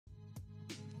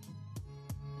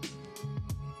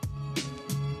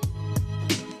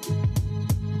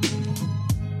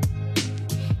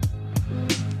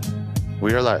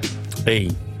We are live.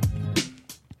 Hey.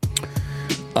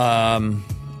 I'm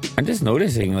just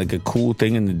noticing like a cool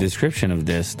thing in the description of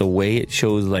this. The way it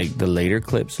shows like the later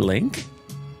clips link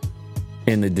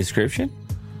in the description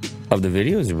of the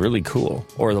video is really cool.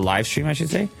 Or the live stream, I should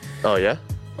say. Oh, yeah?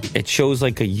 It shows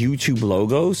like a YouTube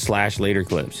logo / later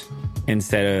clips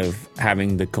instead of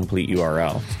having the complete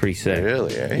URL. It's pretty sick.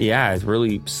 Really, eh? Yeah, it's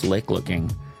really slick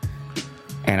looking.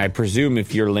 And I presume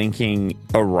if you're linking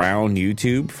around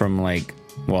YouTube from like,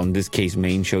 well, in this case,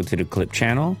 main show to the clip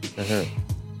channel,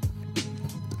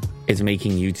 it's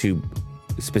making YouTube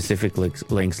specific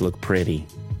links look pretty.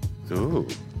 Ooh.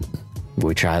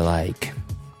 Which I like.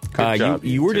 Good job,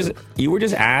 you were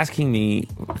just asking me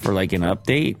for like an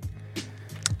update.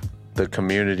 The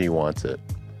community wants it.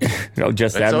 No,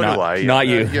 just And that. so not, do I. not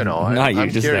you. You know, not you. I'm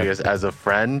just curious, that. as a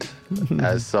friend,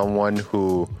 as someone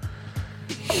who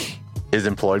is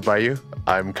employed by you,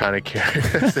 I'm kind of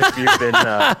curious if you've been,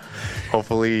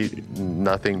 hopefully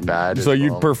nothing bad. So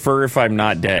you'd prefer if I'm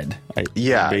not dead?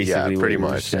 Yeah, basically pretty what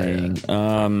you're much. saying.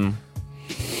 Yeah.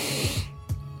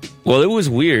 Well, it was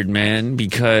weird, man,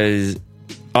 because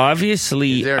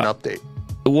obviously... Is there an update?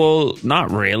 Well,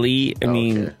 not really. I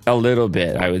mean, okay. a little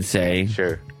bit, I would say.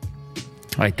 Sure.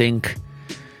 I think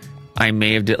I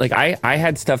may have... I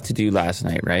had stuff to do last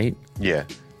night, right? Yeah.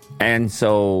 And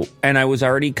so... And I was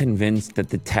already convinced that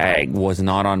the tag was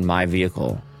not on my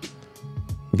vehicle.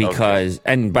 Because...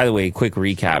 Okay. And by the way, quick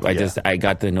recap. I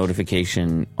got the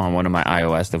notification on one of my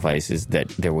iOS devices that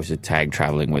there was a tag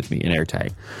traveling with me, an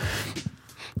AirTag.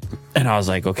 And I was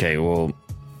like, okay, well...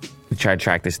 try to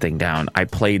track this thing down. I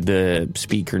played the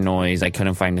speaker noise. I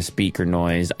couldn't find the speaker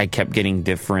noise. I kept getting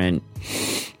different.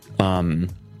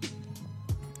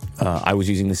 I was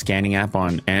using the scanning app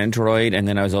on Android, and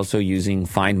then I was also using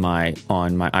Find My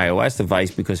on my iOS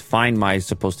device because Find My is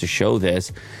supposed to show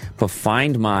this, but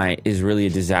Find My is really a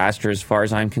disaster as far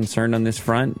as I'm concerned on this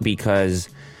front because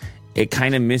it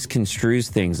kind of misconstrues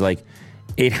things. Like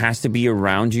it has to be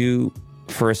around you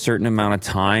for a certain amount of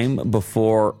time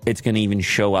before it's going to even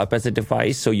show up as a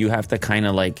device. So you have to kind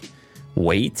of like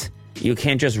wait. You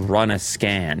can't just run a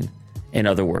scan, in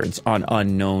other words, on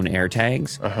unknown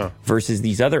AirTags versus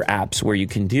these other apps where you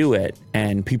can do it.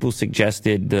 And people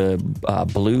suggested the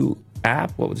Blue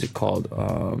app. What was it called?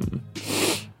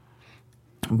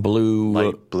 Blue.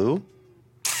 Light Blue?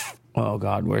 Oh,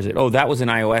 God, where is it? Oh, that was an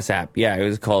iOS app. Yeah, it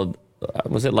was called,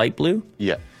 was it Light Blue?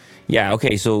 Yeah. Yeah,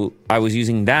 okay, so I was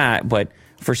using that, but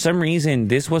for some reason,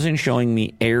 this wasn't showing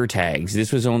me AirTags.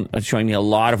 This was showing me a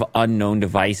lot of unknown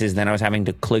devices. Then I was having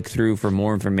to click through for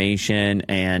more information,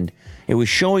 and it was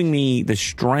showing me the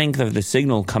strength of the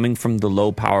signal coming from the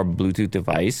low-power Bluetooth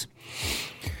device.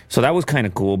 So that was kind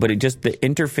of cool, but the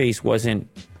interface wasn't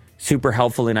super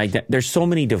helpful in there's so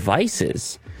many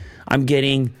devices. I'm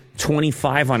getting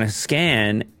 25 on a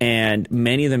scan, and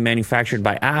many of them manufactured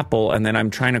by Apple, and then I'm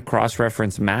trying to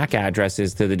cross-reference MAC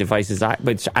addresses to the devices.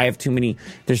 But I have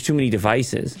there's too many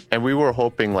devices. And we were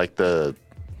hoping like the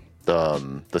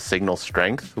signal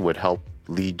strength would help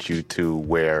lead you to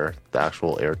where the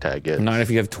actual AirTag is. Not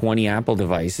if you have 20 Apple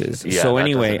devices. Yeah, so that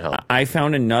anyway, doesn't help. I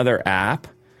found another app,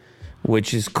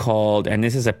 which is called, and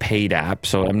this is a paid app,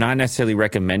 so I'm not necessarily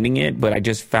recommending it, but I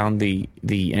just found the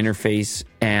interface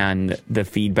and the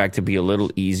feedback to be a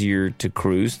little easier to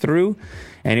cruise through.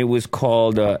 And it was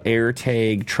called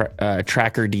AirTag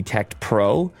Tracker Detect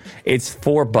Pro. It's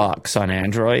 $4 on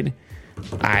Android.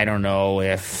 I don't know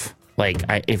if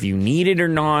if you need it or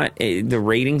not. The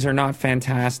ratings are not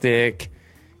fantastic.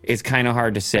 It's kind of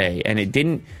hard to say. And it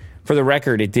didn't, for the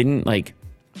record, it didn't like...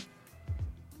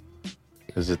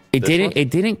 It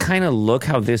didn't kind of look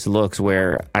how this looks,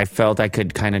 where I felt I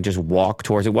could kind of just walk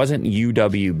towards. It wasn't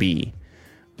UWB,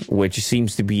 which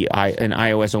seems to be an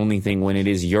iOS only thing when it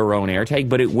is your own AirTag,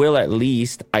 but it will at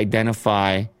least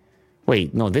identify.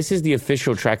 Wait, no, this is the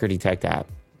official Tracker Detect app.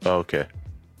 Oh, okay.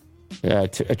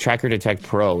 A Tracker Detect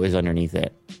Pro is underneath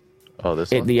it. Oh, this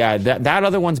one? Yeah, that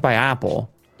other one's by Apple.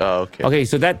 Oh, okay. Okay,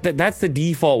 so that's the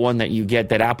default one that you get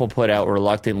that Apple put out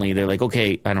reluctantly. They're like,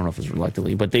 okay, I don't know if it's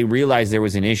reluctantly, but they realized there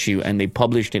was an issue and they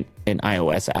published an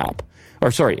iOS app. Or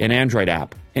sorry, an Android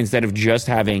app, instead of just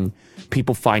having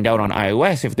people find out on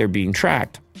iOS if they're being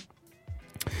tracked.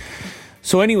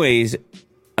 So anyways,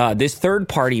 this third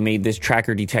party made this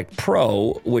Tracker Detect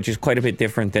Pro, which is quite a bit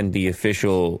different than the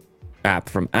official app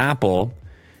from Apple.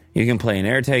 You can play an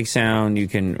AirTag sound, you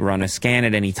can run a scan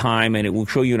at any time, and it will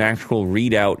show you an actual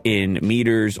readout in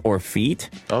meters or feet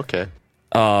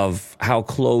of how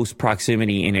close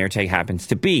proximity in AirTag happens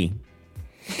to be.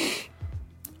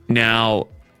 Now,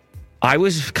 I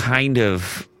was kind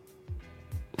of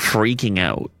freaking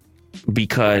out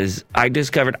because I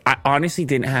discovered I honestly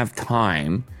didn't have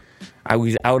time. I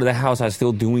was out of the house. I was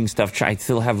still doing stuff. I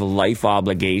still have life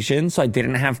obligations. So I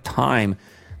didn't have time,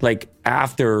 like,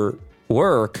 after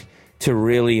work to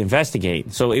really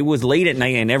investigate. So it was late at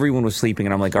night and everyone was sleeping.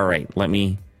 And I'm like, all right, I'm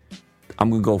going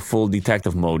to go full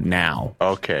detective mode now.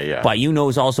 Okay, yeah. But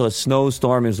it's also a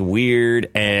snowstorm is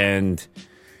weird. And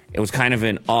it was kind of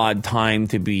an odd time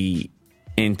to be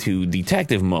into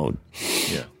detective mode.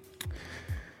 Yeah.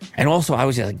 And also, I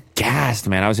was just like gassed,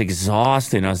 man. I was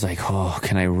exhausted. I was like, oh,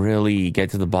 can I really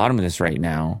get to the bottom of this right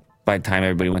now? By the time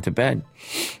everybody went to bed.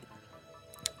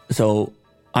 So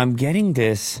I'm getting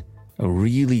this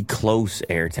really close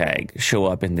AirTag show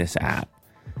up in this app.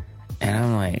 And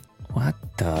I'm like, what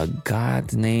the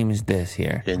God's name is this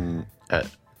here? In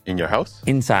your house?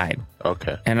 Inside.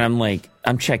 Okay. And I'm like,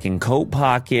 I'm checking coat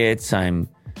pockets. I'm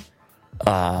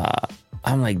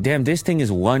like, damn, this thing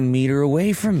is 1 meter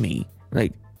away from me.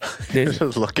 Like, you're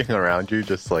just looking around you,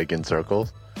 just like in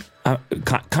circles?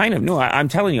 Kind of. No, I'm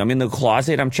telling you, I'm in the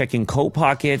closet. I'm checking coat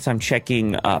pockets. I'm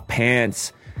checking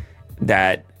pants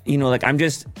that, like I'm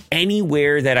just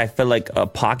anywhere that I feel like a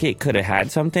pocket could have had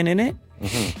something in it.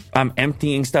 Mm-hmm. I'm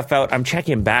emptying stuff out. I'm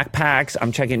checking backpacks.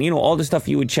 I'm checking, all the stuff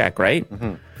you would check, right?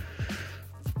 Mm-hmm.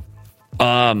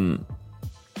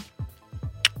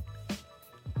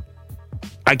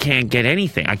 I can't get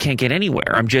anything. I can't get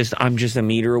anywhere. I'm just a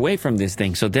meter away from this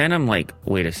thing. So then I'm like,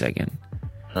 wait a second.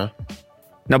 Huh?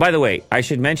 Now, by the way, I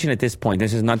should mention at this point,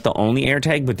 this is not the only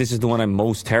AirTag, but this is the one I'm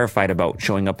most terrified about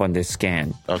showing up on this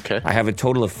scan. Okay. I have a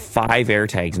total of 5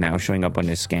 AirTags now showing up on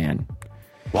this scan.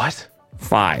 What?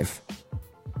 5.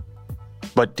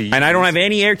 But do you? And I don't have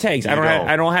any AirTags.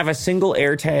 I don't have a single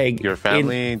AirTag. Your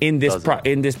family in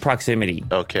this proximity.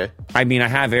 Okay. I mean, I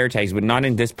have AirTags, but not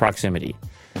in this proximity.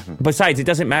 Mm-hmm. Besides, it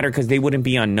doesn't matter because they wouldn't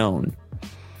be unknown.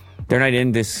 They're not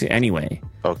in this anyway.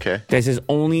 Okay. This is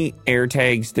only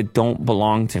AirTags that don't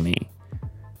belong to me.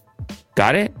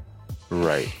 Got it?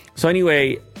 Right. So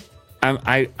anyway,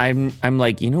 I'm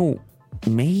like,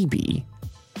 maybe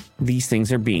these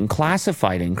things are being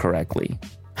classified incorrectly.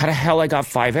 How the hell I got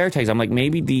 5 AirTags? I'm like,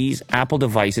 maybe these Apple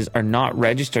devices are not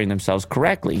registering themselves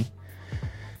correctly.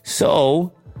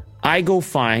 So I go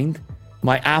find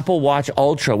my Apple Watch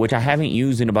Ultra, which I haven't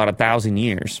used in about 1,000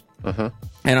 years. Uh-huh.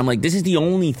 And I'm like, this is the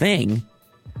only thing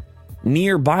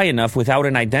nearby enough without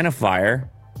an identifier.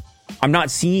 I'm not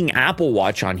seeing Apple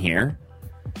Watch on here.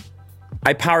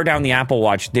 I power down the Apple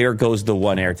Watch. There goes the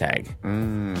one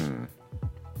AirTag.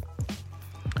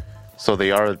 So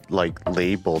they are like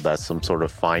labeled as some sort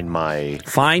of Find My.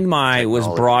 Find My technology.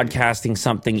 was broadcasting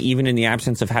something even in the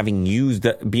absence of having used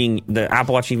the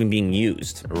Apple Watch even being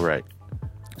used. Right.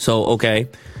 So, okay,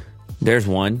 there's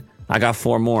one. I got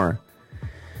 4 more.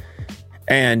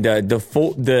 And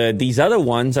these other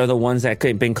ones are the ones that could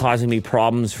have been causing me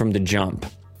problems from the jump.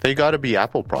 They got to be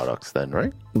Apple products then,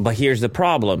 right? But here's the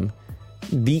problem.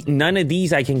 None of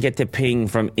these I can get to ping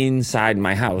from inside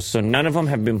my house. So none of them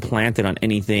have been planted on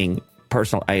anything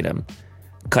personal item.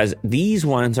 Because these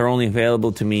ones are only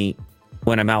available to me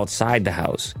when I'm outside the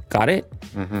house. Got it?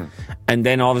 Mm-hmm. And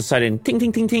then all of a sudden, ting,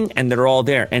 ting, ting, ting, and they're all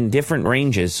there and different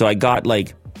ranges. So I got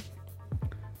like,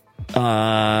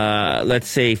 let's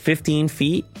say 15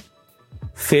 feet,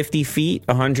 50 feet,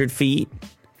 100 feet,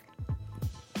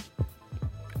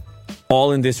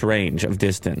 all in this range of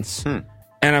distance. And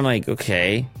I'm like,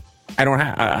 okay, I don't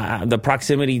have the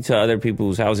proximity to other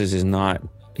people's houses is not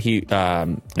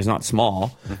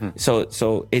small. Mm-hmm.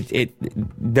 So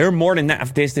they're more than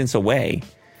that distance away.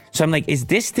 So I'm like, is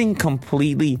this thing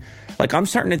completely, like, I'm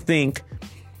starting to think,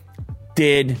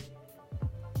 did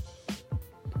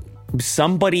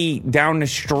somebody down the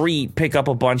street pick up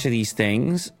a bunch of these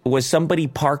things? Was somebody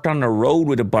parked on the road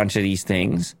with a bunch of these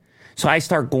things? So I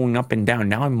start going up and down.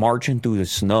 Now I'm marching through the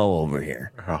snow over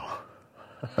here. Oh.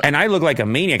 And I look like a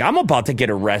maniac. I'm about to get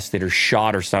arrested or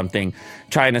shot or something,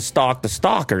 trying to stalk the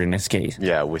stalker in this case.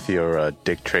 Yeah, with your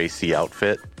Dick Tracy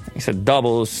outfit. It's a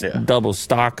double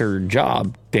stalker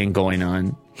job thing going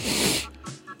on.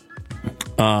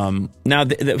 Now,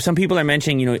 some people are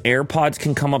mentioning, AirPods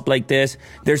can come up like this.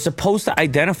 They're supposed to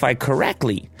identify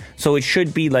correctly. So it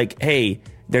should be like, hey,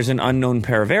 there's an unknown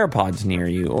pair of AirPods near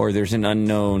you, or there's an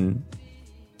unknown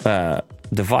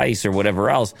device or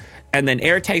whatever else. And then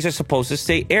AirTags are supposed to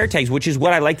say AirTags, which is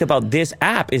what I liked about this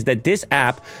app, is that this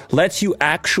app lets you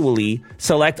actually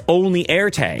select only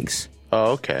AirTags.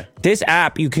 Oh, okay. This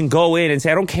app, you can go in and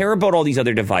say, I don't care about all these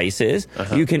other devices.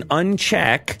 Uh-huh. You can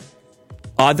uncheck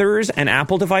others and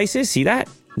Apple devices. See that?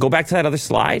 Go back to that other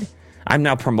slide. I'm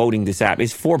now promoting this app.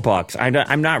 It's $4.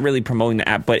 I'm not really promoting the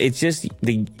app, but it's just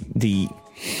the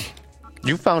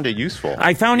You found it useful.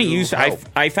 I found it useful.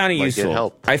 I found it Like, useful. it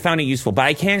helped. I found it useful, but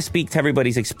I can't speak to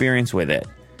everybody's experience with it.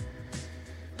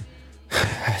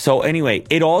 So anyway,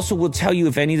 it also will tell you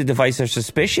if any of the devices are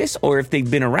suspicious or if they've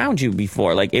been around you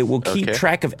before. Like, it will keep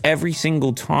track of every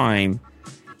single time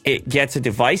it gets a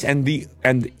device, and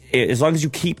as long as you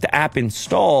keep the app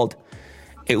installed,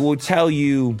 it will tell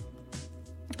you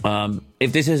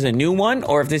if this is a new one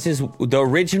or if this is the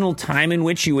original time in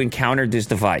which you encountered this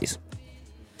device.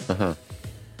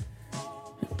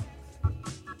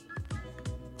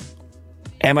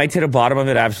 Am I to the bottom of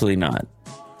it? Absolutely not.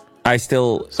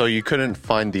 So you couldn't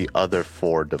find the other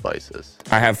 4 devices?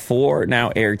 I have 4 now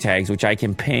AirTags, which I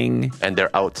can ping. And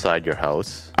they're outside your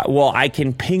house? Well, I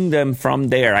can ping them from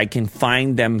there. I can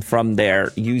find them from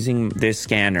there using this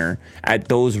scanner at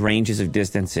those ranges of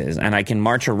distances. And I can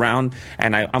march around,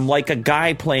 and I'm like a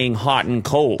guy playing hot and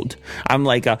cold. I'm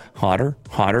like a hotter,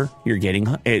 you're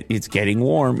getting, it's getting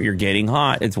warm, you're getting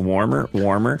hot, it's warmer.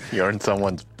 You're in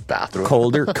someone's bathroom.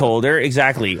 Colder,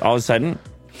 exactly. All of a sudden,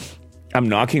 I'm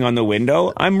knocking on the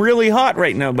window. I'm really hot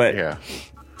right now, but Yeah.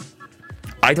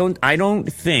 I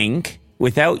don't think,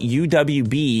 without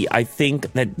UWB, I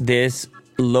think that this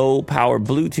low power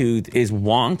Bluetooth is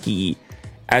wonky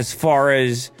as far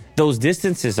as those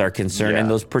distances are concerned, and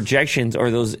those projections or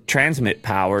those transmit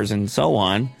powers and so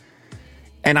on.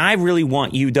 And I really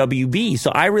want UWB,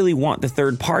 so I really want the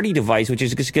third-party device, which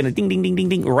is just going to ding, ding, ding, ding,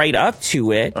 ding right up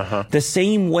to it. The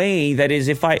same way that is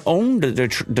if I owned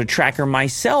the tracker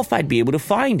myself, I'd be able to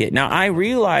find it. Now, I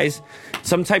realize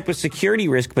some type of security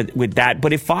risk with that,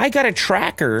 but if I got a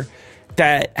tracker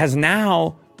that has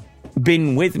now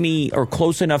been with me or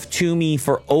close enough to me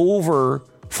for over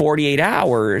 48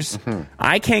 hours,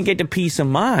 I can't get the peace of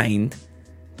mind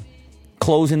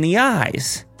closing the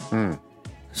eyes.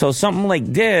 So something like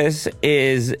this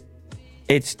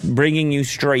it's bringing you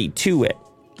straight to it.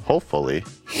 Hopefully.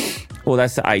 Well,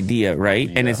 that's the idea, right?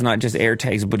 Yeah. And it's not just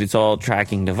AirTags, but it's all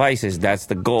tracking devices. That's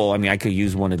the goal. I mean, I could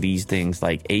use one of these things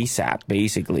like ASAP,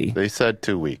 basically. They said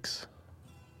 2 weeks.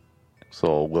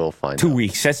 So we'll find 2 out.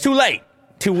 weeks. That's too late.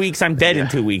 2 weeks. I'm dead in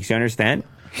 2 weeks. You understand?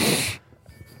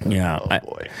 Yeah. Oh,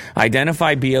 boy.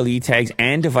 Identify BLE tags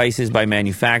and devices by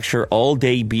manufacturer.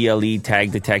 All-day BLE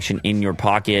tag detection in your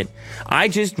pocket. I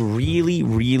just really,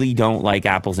 really don't like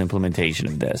Apple's implementation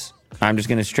of this. I'm just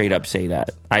going to straight up say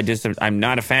that. I'm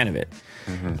not a fan of it.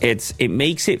 It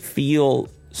makes it feel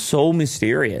so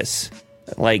mysterious.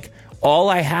 Like, all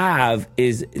I have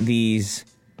is these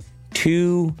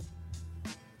 2...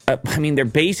 I mean, they're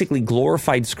basically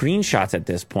glorified screenshots at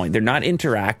this point. They're not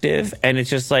interactive, and it's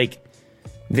just like,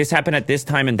 this happened at this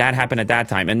time and that happened at that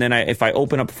time. And then if I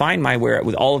open up Find My, where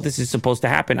with all of this is supposed to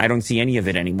happen, I don't see any of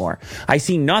it anymore. I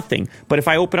see nothing. But if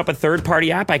I open up a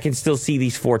third-party app, I can still see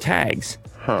these 4 tags.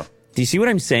 Do you see what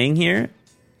I'm saying here?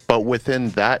 But within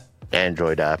that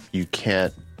Android app, you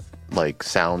can't, like,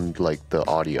 sound like the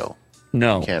audio.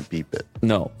 No. You can't beep it.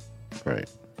 No. Right.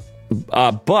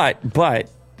 But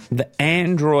the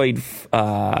Android...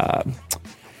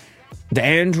 The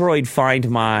Android Find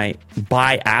My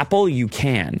by Apple, you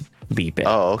can beep it.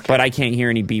 Oh, okay. But I can't hear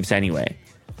any beeps anyway.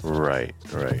 Right.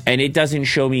 And it doesn't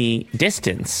show me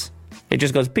distance. It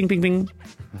just goes ping, ping, ping.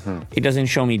 It doesn't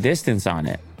show me distance on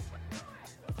it.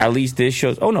 At least this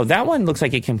shows... Oh, no, that one looks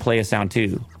like it can play a sound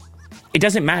too. It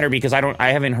doesn't matter because I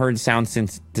haven't heard sound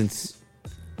since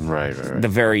Right.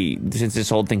 since this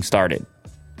whole thing started.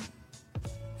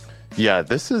 Yeah,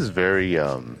 this is very...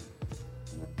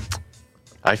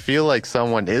 I feel like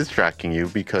someone is tracking you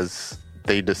because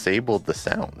they disabled the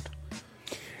sound.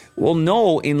 Well,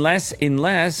 no, unless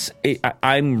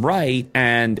I'm right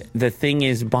and the thing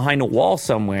is behind a wall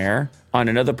somewhere on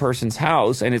another person's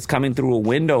house and it's coming through a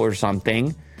window or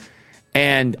something,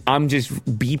 and I'm just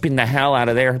beeping the hell out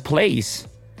of their place.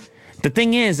 The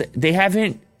thing is, they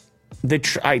haven't...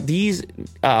 these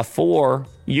 4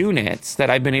 units that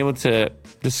I've been able to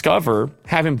discover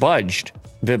haven't budged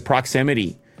the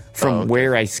proximity from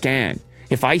where I scan.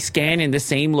 If I scan in the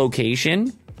same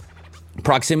location,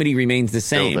 proximity remains the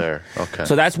same. Still there. Okay.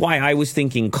 So that's why I was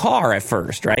thinking car at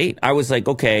first, right? I was like,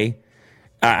 okay,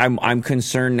 I'm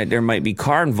concerned that there might be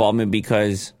car involvement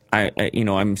because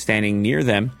I'm standing near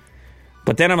them.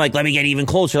 But then I'm like, let me get even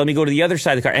closer. Let me go to the other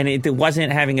side of the car. And it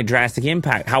wasn't having a drastic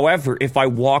impact. However, if I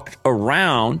walked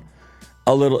around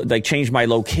a little, like change my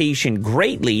location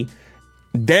greatly,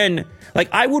 then like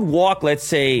I would walk, let's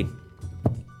say,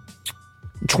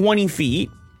 20 feet,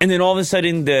 and then all of a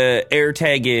sudden the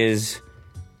AirTag is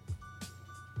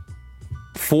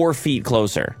 4 feet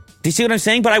closer. Do you see what I'm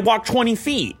saying? But I walked 20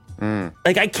 feet.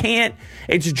 Like I can't.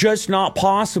 It's just not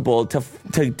possible to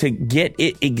get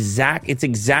its exact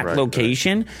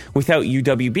location without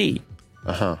UWB.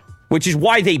 Which is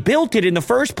why they built it in the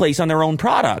first place on their own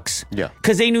products. Yeah.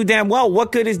 Because they knew damn well,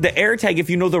 what good is the AirTag if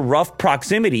you know the rough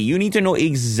proximity? You need to know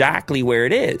exactly where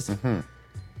it is.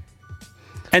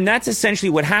 And that's essentially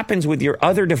what happens with your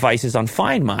other devices on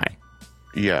Find My.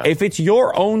 Yeah. If it's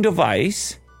your own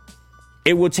device,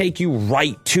 it will take you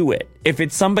right to it. If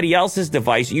it's somebody else's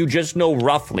device, you just know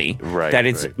roughly that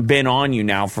it's been on you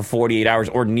now for 48 hours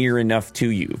or near enough to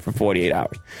you for 48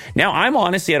 hours. Now, I'm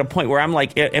honestly at a point where I'm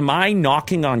like, am I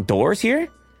knocking on doors here?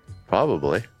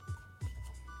 Probably.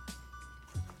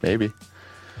 Maybe.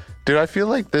 Dude, I feel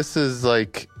like this is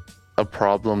like a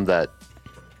problem that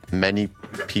many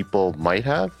people might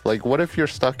have. Like, what if you're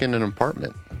stuck in an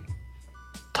apartment?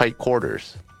 Tight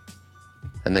quarters.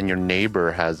 And then your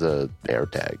neighbor has a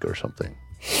AirTag or something.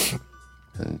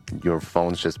 And your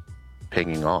phone's just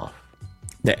pinging off.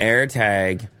 The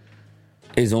AirTag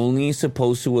is only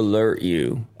supposed to alert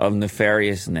you of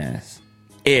nefariousness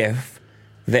if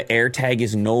the AirTag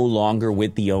is no longer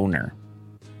with the owner.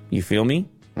 You feel me?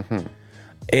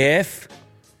 If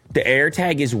the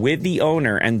AirTag is with the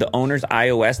owner and the owner's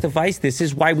iOS device, this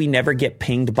is why we never get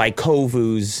pinged by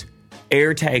Kovu's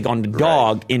AirTag on the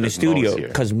dog in the studio,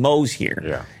 because Mo's here.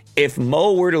 Yeah. If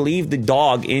Mo were to leave the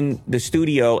dog in the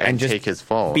studio and just take his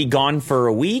phone, be gone for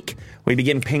a week, we'd be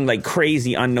getting pinged like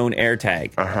crazy, unknown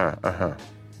AirTag.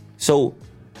 So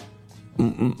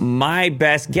my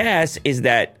best guess is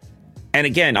that, and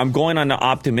again, I'm going on the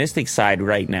optimistic side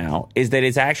right now, is that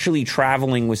it's actually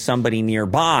traveling with somebody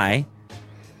nearby,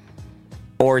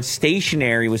 or it's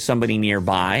stationary with somebody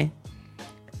nearby.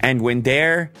 And when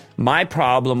my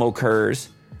problem occurs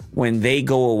when they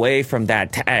go away from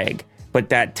that tag, but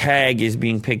that tag is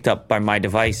being picked up by my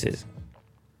devices.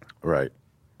 Right.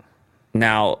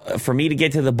 Now, for me to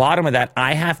get to the bottom of that,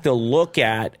 I have to look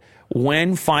at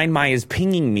when Find My is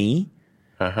pinging me,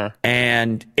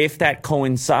 and if that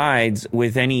coincides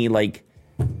with any like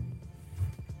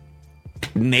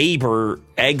neighbor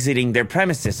exiting their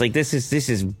premises. Like this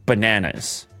is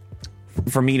bananas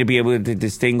for me to be able to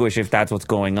distinguish if that's what's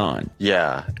going on.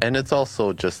 Yeah, and it's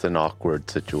also just an awkward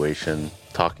situation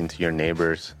talking to your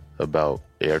neighbors about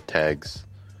AirTags.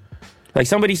 Like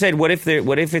somebody said, what if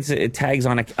it tags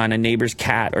on a neighbor's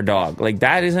cat or dog? Like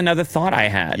that is another thought I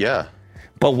had. Yeah.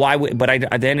 But why would?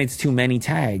 Then it's too many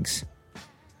tags.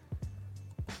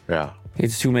 Yeah.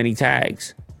 It's too many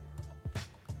tags.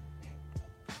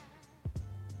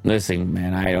 Listen,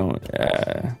 man, I don't.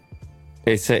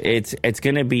 It's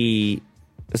gonna be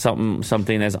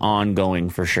something that's ongoing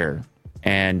for sure,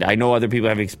 and I know other people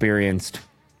have experienced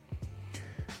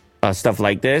stuff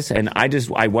like this, and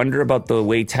I wonder about the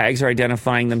way tags are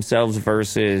identifying themselves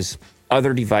versus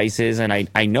other devices, and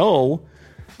I know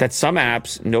that some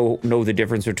apps know the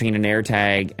difference between an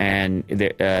AirTag and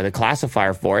the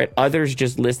classifier for it. Others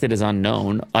just list it as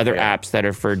unknown. Other apps that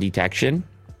are for detection.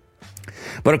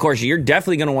 But of course, you're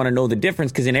definitely going to want to know the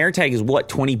difference because an AirTag is what,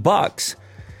 $20,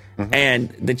 and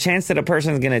the chance that a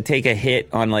person is going to take a hit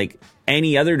on like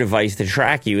any other device to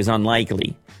track you is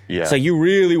unlikely. Yeah. So you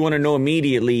really want to know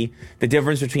immediately the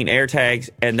difference between AirTags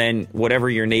and then whatever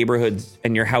your neighborhood's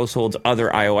and your household's other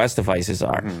iOS devices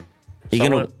are.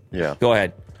 Go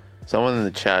ahead. Someone in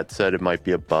the chat said it might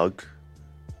be a bug.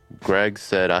 Greg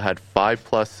said, I had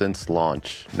 5+ since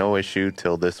launch. No issue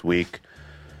till this week.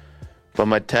 But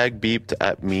my tag beeped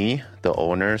at me, the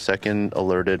owner. Second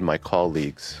alerted my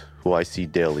colleagues, who I see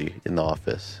daily in the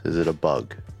office. Is it a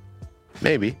bug?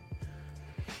 Maybe.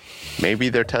 Maybe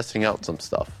they're testing out some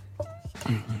stuff.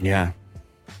 Yeah.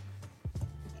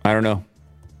 I don't know.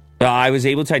 I was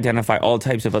able to identify all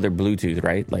types of other Bluetooth,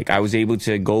 right? Like I was able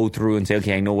to go through and say,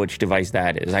 okay, I know which device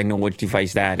that is. I know which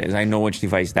device that is. I know which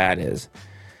device that is.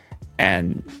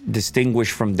 And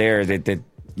distinguish from there that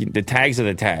the tags are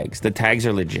the tags. The tags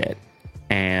are legit.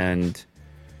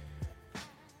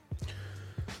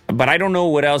 But I don't know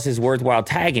what else is worthwhile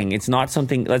tagging. It's not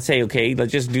something, let's say, okay,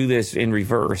 let's just do this in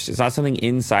reverse. It's not something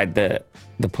inside the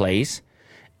place.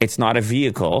 It's not a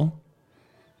vehicle,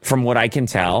 from what I can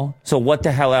tell. So what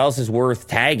the hell else is worth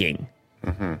tagging?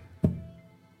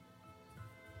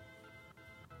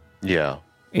 Yeah.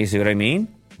 You see what I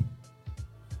mean?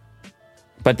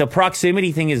 But the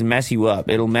proximity thing is mess you up.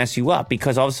 It'll mess you up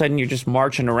because all of a sudden you're just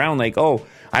marching around like, oh,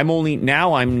 I'm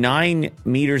 9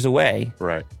 meters away.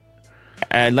 Right.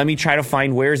 Let me try to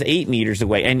find where's 8 meters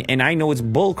away. And I know it's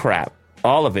bull crap,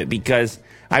 all of it, because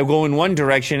I go in one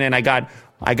direction and I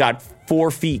got 4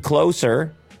 feet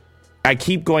closer. I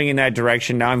keep going in that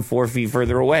direction. Now I'm 4 feet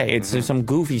further away. There's some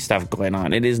goofy stuff going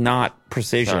on. It is not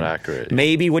precision. It's not accurate.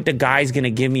 Maybe what the guy's going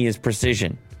to give me is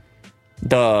precision.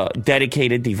 The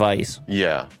dedicated device.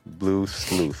 Yeah. Blue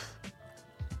Sleuth.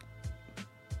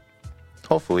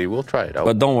 hopefully we'll try it out.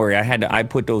 But don't worry, I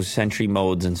put those Sentry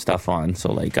modes and stuff on,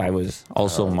 so like I was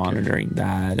also monitoring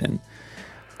that, and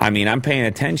I mean I'm paying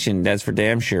attention. That's for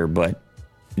damn sure. But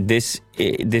this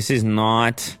is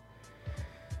not.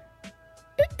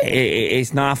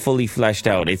 It's not fully fleshed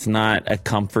out. It's not a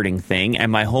comforting thing,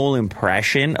 and my whole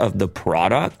impression of the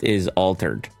product is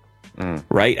altered,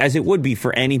 right? As it would be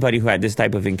for anybody who had this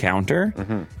type of encounter,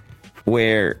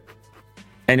 where,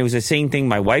 and it was the same thing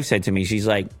my wife said to me. She's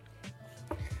like,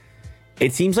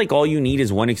 it seems like all you need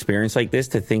is one experience like this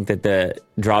to think that the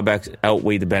drawbacks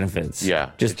outweigh the benefits.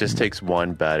 Yeah, it just takes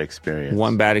one bad experience.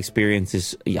 One bad experience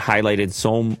is highlighted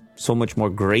so much more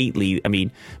greatly. I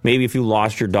mean, maybe if you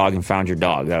lost your dog and found your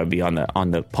dog, that would be on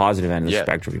the positive end of the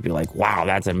spectrum. You'd be like, wow,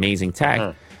 that's amazing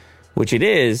tech, which it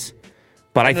is.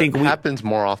 But I think it happens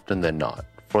more often than not,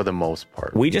 for the most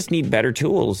part. We just need better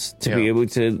tools to be able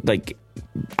to like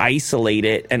isolate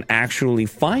it and actually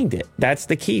find it. That's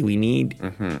the key. We need.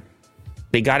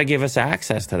 They got to give us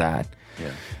access to that.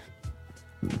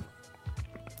 Yeah.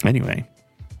 Anyway.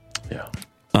 Yeah.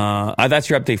 That's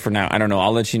your update for now. I don't know.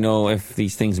 I'll let you know if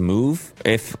these things move,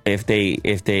 if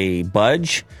they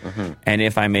budge, and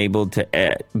if I'm able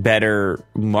to better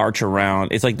march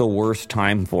around. It's like the worst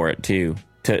time for it too.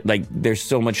 There's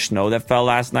so much snow that fell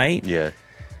last night. Yeah.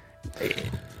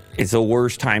 It's the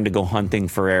worst time to go hunting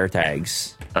for air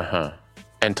tags.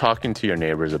 And talking to your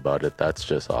neighbors about it, that's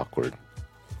just awkward.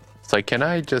 It's like, can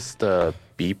I just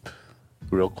beep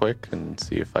real quick and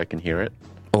see if I can hear it?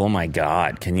 Oh my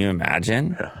God. Can you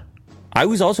imagine? Yeah. I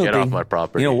was also thinking, off my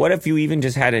property. What if you even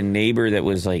just had a neighbor that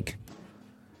was like,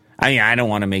 I mean, I don't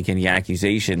want to make any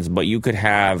accusations, but you could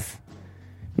have,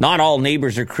 not all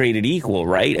neighbors are created equal,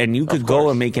 right? And you could go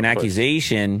and make an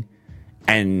accusation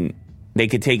and they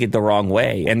could take it the wrong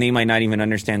way. And they might not even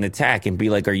understand the tech and be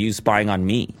like, are you spying on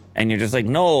me? And you're just like,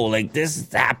 no, like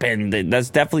this happened. That's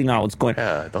definitely not what's going on.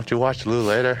 Yeah, don't you watch Lou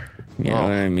later? You know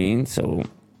what I mean? So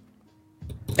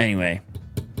anyway,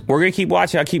 we're going to keep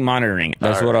watching. I'll keep monitoring.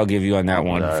 That's what I'll give you on that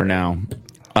one for now.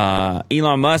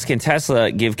 Elon Musk and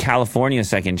Tesla give California a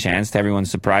second chance. To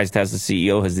everyone's surprise, Tesla's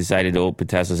CEO has decided to open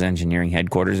Tesla's engineering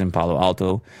headquarters in Palo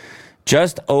Alto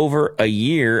just over a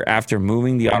year after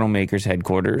moving the automaker's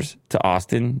headquarters to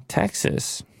Austin,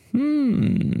 Texas.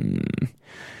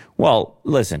 Well,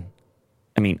 listen,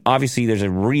 I mean, obviously there's a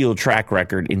real track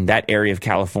record in that area of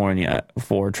California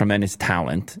for tremendous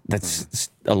talent. That's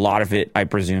a lot of it, I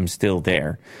presume, still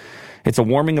there. It's a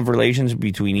warming of relations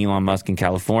between Elon Musk and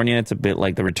California. It's a bit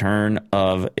like the return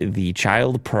of the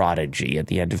child prodigy. At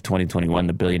the end of 2021,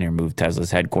 the billionaire moved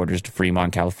Tesla's headquarters to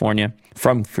Fremont, California,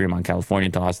 from Fremont, California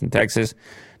to Austin, Texas.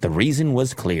 The reason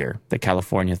was clear. The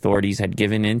California authorities had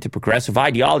given in to progressive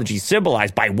ideology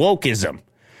symbolized by wokeism,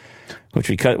 which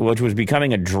was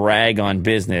becoming a drag on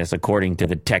business, according to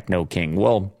the techno king.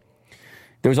 Well,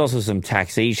 there was also some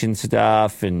taxation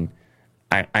stuff, and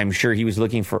I'm sure he was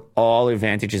looking for all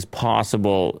advantages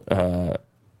possible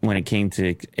when it came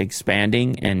to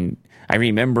expanding. And I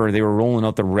remember they were rolling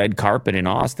out the red carpet in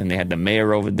Austin. They had the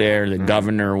mayor over there, the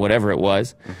governor, whatever it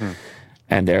was.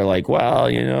 And they're like,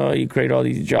 well, you create all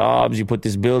these jobs. You put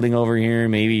this building over here.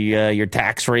 Maybe your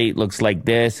tax rate looks like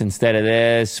this instead of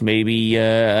this. Maybe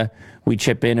we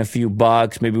chip in a few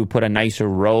bucks. Maybe we put a nicer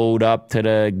road up to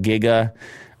the giga.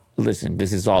 Listen,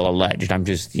 this is all alleged. I'm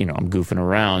just, I'm goofing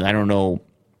around. I don't know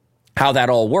how that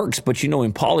all works, but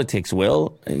in politics,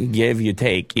 Will, give, you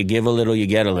take. You give a little, you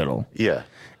get a little. Yeah.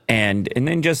 And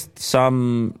then just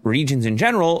some regions in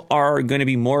general are going to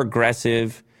be more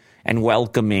aggressive and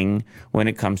welcoming when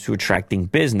it comes to attracting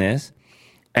business.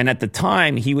 And at the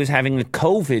time, he was having a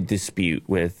COVID dispute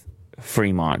with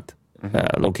Fremont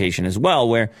location as well,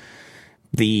 where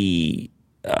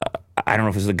I don't know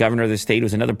if it was the governor of the state, it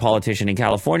was another politician in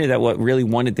California that really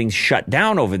wanted things shut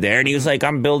down over there. And he was like,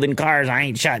 I'm building cars, I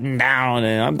ain't shutting down,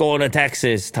 and I'm going to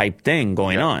Texas type thing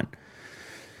going on.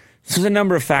 So there's a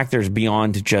number of factors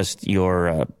beyond just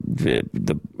your,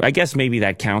 I guess maybe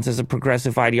that counts as a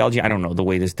progressive ideology. I don't know the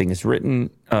way this thing is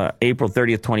written. April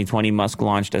 30th, 2020, Musk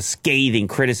launched a scathing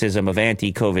criticism of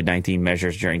anti-COVID-19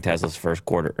 measures during Tesla's first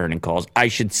quarter earning calls. I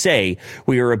should say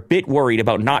we are a bit worried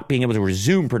about not being able to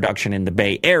resume production in the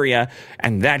Bay Area,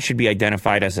 and that should be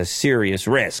identified as a serious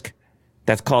risk.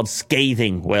 That's called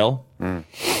scathing, Will. But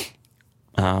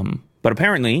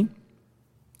apparently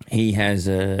he has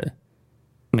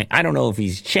I don't know if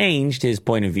he's changed his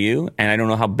point of view, and I don't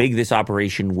know how big this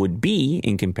operation would be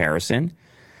in comparison.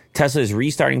 Tesla is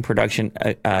restarting production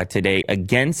today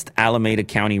against Alameda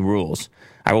County rules.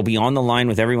 I will be on the line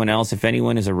with everyone else. If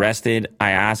anyone is arrested,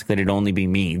 I ask that it only be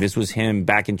me. This was him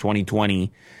back in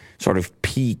 2020, sort of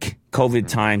peak COVID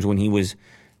times when he was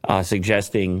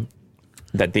suggesting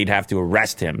that they'd have to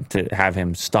arrest him to have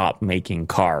him stop making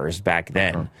cars back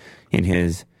then in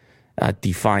his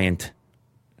defiant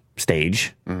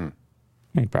stage.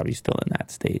 He's probably still in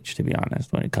that stage, to be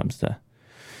honest, when it comes to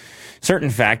certain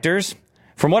factors.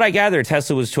 From what I gather,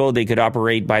 Tesla was told they could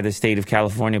operate by the state of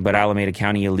California, but Alameda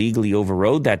County illegally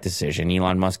overrode that decision.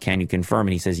 Elon Musk, can you confirm?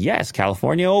 And he says, yes,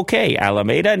 California, okay.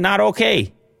 Alameda, not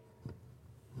okay.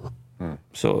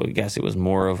 So I guess it was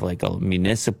more of like a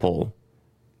municipal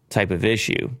type of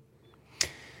issue.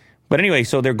 But anyway,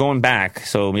 so they're going back.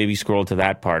 So maybe scroll to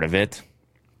that part of it.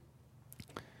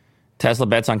 Tesla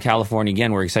bets on California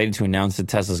again. We're excited to announce that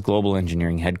Tesla's global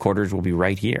engineering headquarters will be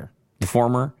right here. The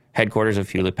former headquarters of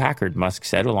Hewlett-Packard, Musk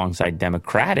said, alongside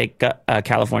Democratic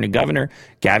California Governor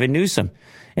Gavin Newsom,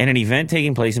 in an event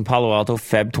taking place in Palo Alto,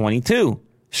 Feb 22,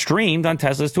 streamed on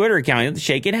Tesla's Twitter account,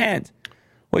 shaking hands.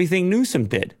 What do you think Newsom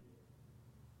did?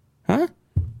 Huh?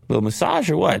 A little massage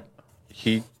or what?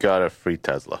 He got a free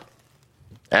Tesla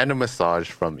and a massage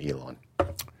from Elon.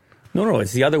 No,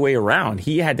 it's the other way around.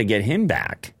 He had to get him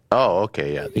back. Oh,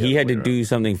 okay, yeah. He had to do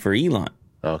something for Elon.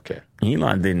 Okay.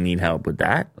 Elon didn't need help with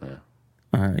that. Yeah.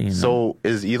 You know. So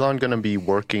is Elon going to be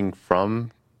working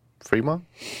from Fremont?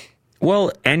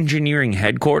 Well, engineering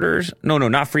headquarters? No,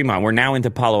 not Fremont. We're now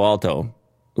into Palo Alto,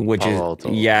 which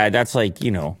yeah, that's like,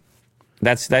 you know,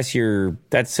 that's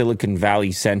Silicon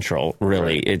Valley Central,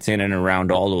 really. Right. It's in and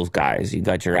around all those guys. You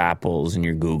got your Apples and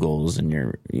your Googles and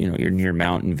your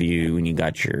Mountain View, and you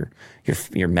got your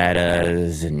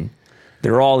Metas, and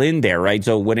they're all in there, right?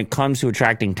 So when it comes to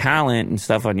attracting talent and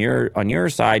stuff on your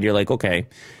side, you're like, okay.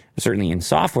 Certainly in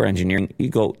software engineering, you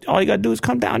go, all you got to do is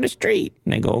come down the street.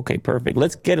 And they go, okay, perfect.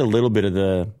 Let's get a little bit of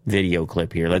the video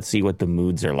clip here. Let's see what the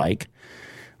moods are like.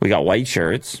 We got white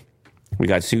shirts. We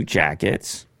got suit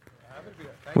jackets.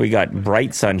 We got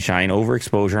bright sunshine,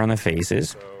 overexposure on the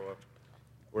faces. So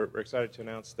we're excited to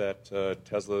announce that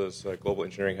Tesla's global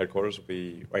engineering headquarters will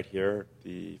be right here,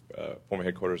 the former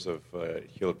headquarters of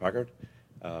Hewlett-Packard.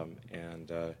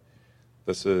 And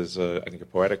this is, I think, a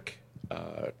poetic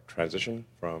transition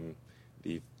from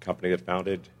the company that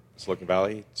founded Silicon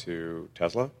Valley to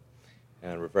Tesla,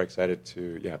 and we're very excited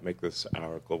to make this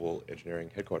our global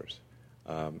engineering headquarters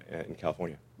in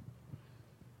California.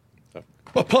 So.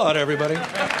 Applaud, everybody.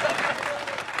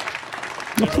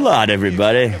 Applaud,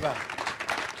 everybody.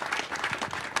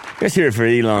 Let's hear it for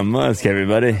Elon Musk,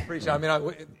 everybody. I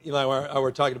mean, Eli and I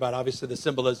were talking about, obviously, the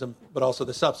symbolism, but also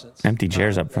the substance. Empty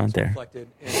chairs up front there. Reflected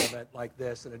in an event like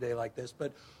this, in a day like this.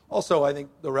 But also, I think,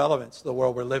 the relevance of the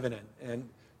world we're living in. And,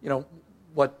 you know,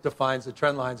 what defines the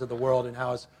trend lines of the world, and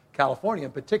how is California,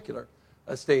 in particular,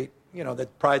 a state, you know,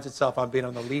 that prides itself on being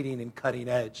on the leading and cutting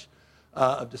edge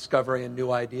of discovery and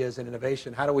new ideas and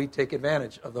innovation. How do we take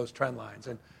advantage of those trend lines?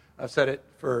 And I've said it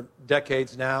for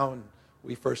decades now, and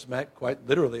we first met quite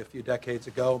literally a few decades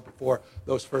ago, before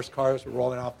those first cars were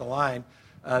rolling off the line,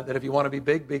 that if you want to be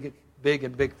big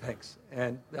and big things,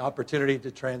 and the opportunity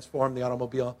to transform the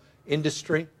automobile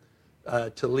industry,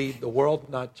 to lead the world,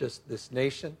 not just this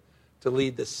nation, to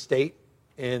lead the state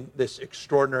in this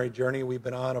extraordinary journey we've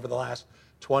been on over the last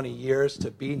 20 years, to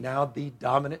be now the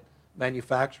dominant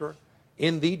manufacturer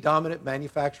in the dominant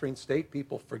manufacturing state.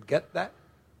 People forget that.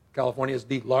 California is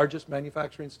the largest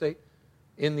manufacturing state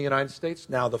in the United States,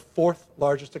 now the fourth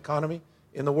largest economy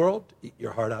in the world. Eat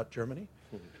your heart out, Germany.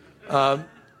 And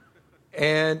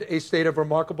a state of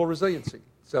remarkable resiliency.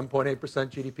 7.8%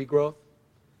 GDP growth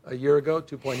a year ago,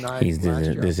 2.9 last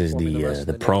year. This is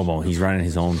the promo. He's running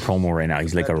his own promo right now.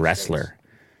 He's like a wrestler.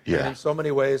 Yeah. And in so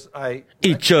many ways,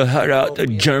 eat your heart out,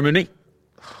 Germany.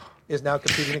 Is now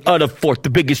competing against the fourth, the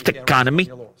biggest economy.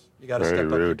 You got to step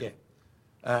up your game.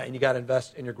 And you got to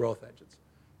invest in your growth engines.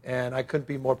 And I couldn't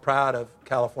be more proud of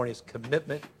California's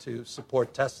commitment to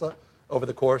support Tesla over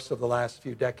the course of the last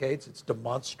few decades. It's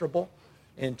demonstrable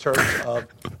in terms of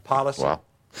policy,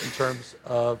 in terms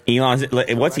of...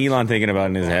 What's Elon thinking about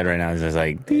in his head right now? He's just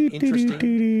like...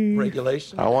 Interesting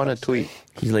regulation. I want to tweet.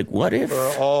 He's like, what if...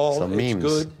 For all its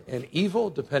good and evil,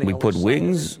 depending on we put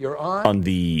wings you're on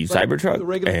the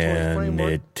Cybertruck, and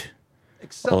it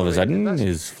all of a sudden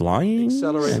is flying?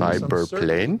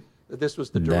 Cyberplane? This was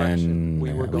the direction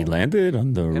we were going. We landed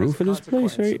on the roof of this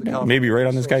place right now. Maybe right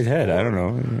on this guy's head. I don't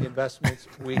know. The investments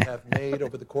we have made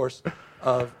over the course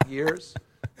of years,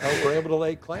 we're able to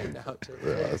lay claim now to.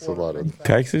 That's a lot of.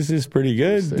 Texas is pretty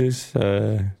good. This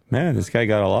this guy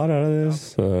got a lot out of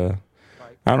this. I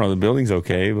don't know. The building's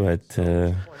okay, but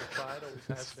this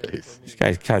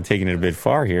guy's kind of taking it a bit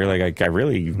far here. Like I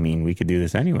really mean, we could do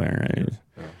this anywhere. Right?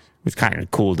 It's kind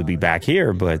of cool to be back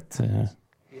here, but.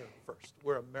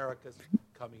 We're America's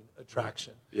coming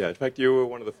attraction. Yeah, in fact, you were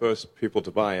one of the first people to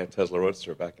buy a Tesla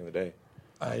Roadster back in the day.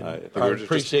 I we were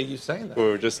appreciate you saying that. We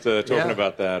were just talking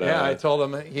about that. Yeah, I told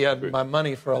him he had my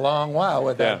money for a long while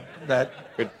with that. That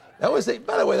was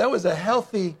by the way, that was a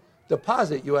healthy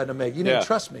deposit you had to make. You didn't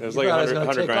trust me. It was you like thought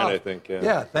 100 grand, off. I think.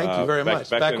 Yeah, thank you very much.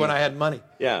 Back when I had money.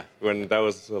 Yeah, when that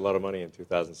was a lot of money in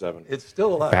 2007. It's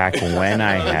still a lot. Back when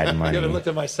I had money. You haven't looked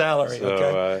at my salary, So,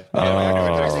 okay? we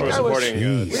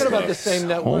had about the same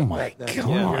net worth back then.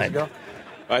 Years ago.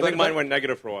 I think mine went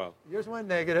negative for a while. Yours went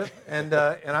negative, and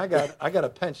I got a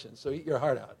pension. So eat your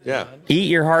heart out. Yeah. Eat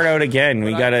your heart out again.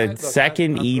 We got a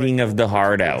second eating of the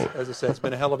heart out. As I said, it's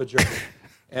been a hell of a journey.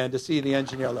 And to see the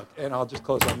engineer look, and I'll just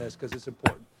close on this because it's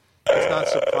important. It's not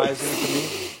surprising to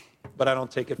me, but I don't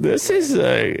take it for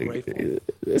granted.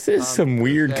 This is some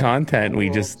weird content we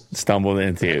just stumbled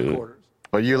into.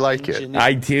 But you like it.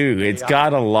 I do. It's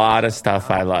got a lot of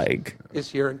stuff I like. Is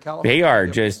here in California. They are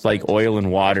just like oil and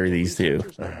water, these two.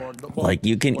 Like,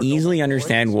 you can easily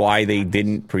understand why they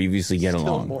didn't previously get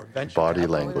along. Body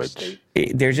language.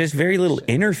 There's just very little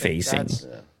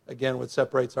interfacing. Again, what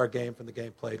separates our game from the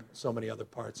game played in so many other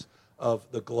parts of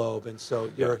the globe. And so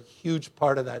you're a huge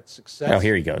part of that success. Oh,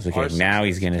 here he goes. Okay, now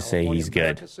he's going to say he's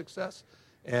good. Success.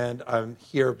 And I'm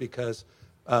here because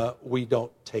we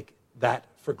don't take that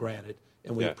for granted.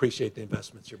 And we appreciate the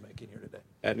investments you're making here today.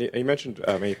 And you mentioned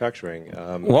manufacturing.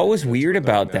 What was weird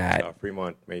about that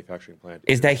Fremont manufacturing plant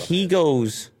is that he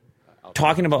goes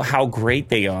talking about how great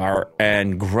they are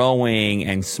and growing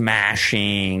and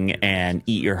smashing and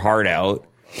eat your heart out.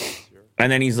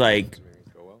 And then he's like,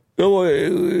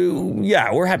 oh,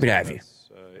 yeah, we're happy to have you.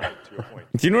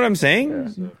 Do you know what I'm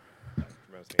saying?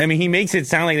 I mean, he makes it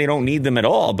sound like they don't need them at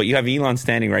all, but you have Elon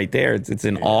standing right there. It's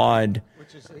an odd...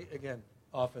 Which is, again,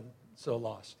 often so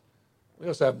lost. We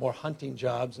also have more hunting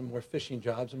jobs and more fishing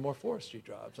jobs and more forestry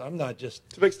jobs. I'm not just...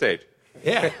 It's a big state.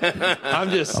 Yeah. I'm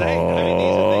just saying.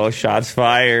 Oh, shots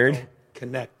fired.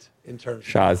 Connect in terms of...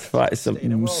 Shots fired.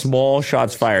 Some small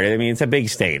shots fired. I mean, it's a big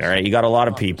state, all right? You got a lot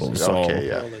of people, so...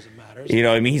 You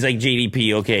know, I mean, he's like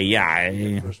GDP. Okay,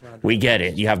 yeah, we get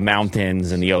it. You have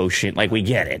mountains and the ocean. Like, we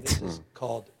get it. This is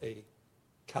called a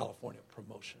California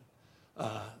promotion,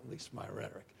 at least my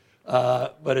rhetoric.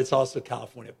 But it's also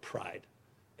California pride.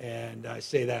 And I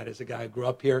say that as a guy who grew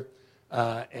up here.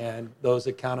 And those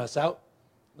that count us out,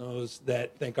 those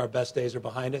that think our best days are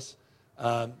behind us,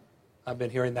 I've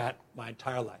been hearing that my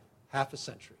entire life, half a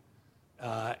century.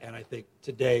 And I think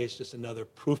today is just another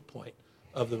proof point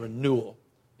of the renewal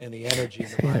and the energy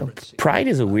and the vibrancy. Pride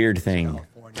is a weird thing.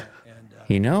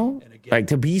 You know? Like,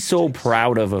 to be so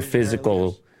proud of a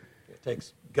physical... It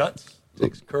takes guts, it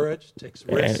takes courage, it takes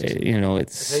risk. You know,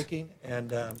 it's... Taking,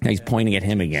 and he's pointing at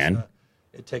him again.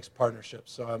 It takes partnership.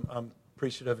 So I'm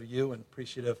appreciative of you and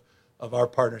appreciative of our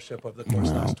partnership over the course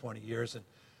of the last 20 years.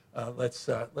 And let's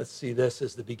see this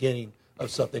as the beginning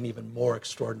of something even more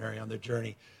extraordinary on the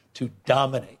journey to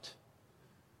dominate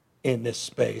in this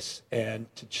space and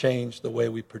to change the way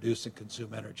we produce and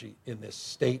consume energy in this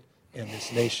state, in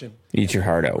this nation. Eat your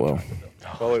heart out, Will.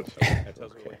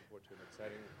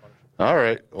 All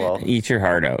right, well. Eat your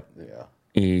heart out. Yeah.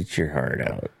 Eat your heart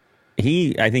out.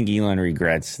 I think Elon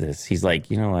regrets this. He's like,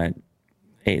 you know what?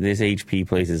 Hey, this HP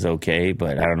place is okay,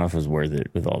 but I don't know if it was worth it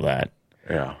with all that.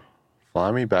 Yeah.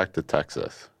 Fly me back to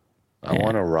Texas. I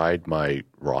want to ride my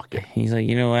rocket. He's like,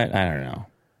 you know what? I don't know.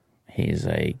 He's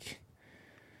like...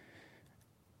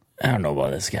 I don't know about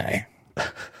this guy.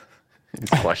 He's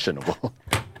questionable.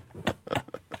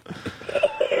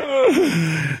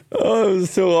 Oh, it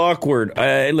was so awkward.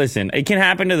 Listen, it can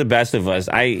happen to the best of us.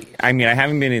 I mean, I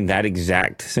haven't been in that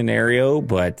exact scenario,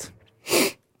 but...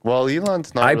 Well,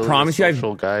 Elon's not really a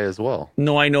social guy as well.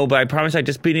 No, I know, but I promise I've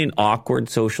just been in awkward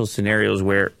social scenarios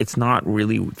where it's not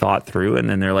really thought through, and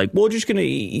then they're like, well,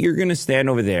 you're going to stand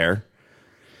over there,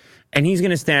 and he's going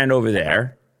to stand over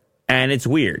there. And it's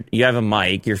weird. You have a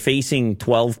mic. You're facing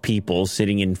 12 people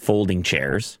sitting in folding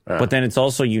chairs. But then it's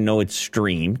also, it's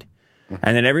streamed.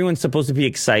 And then everyone's supposed to be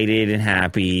excited and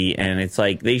happy. And it's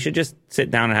like, they should just sit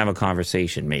down and have a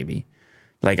conversation, maybe.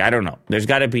 Like, I don't know. There's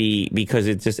got to be, because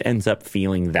it just ends up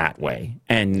feeling that way.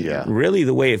 And really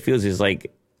the way it feels is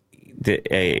like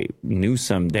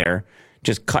Newsom there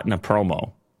just cutting a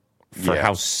promo for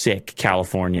how sick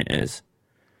California is.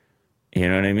 You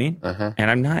know what I mean?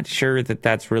 And I'm not sure that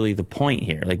that's really the point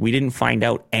here. Like, we didn't find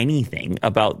out anything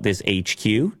about this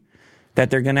HQ that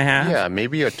they're going to have. Yeah,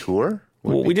 maybe a tour?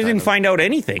 Well, we didn't find out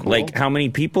anything. Cool. Like, how many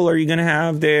people are you going to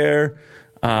have there?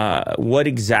 What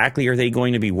exactly are they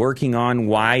going to be working on?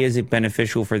 Why is it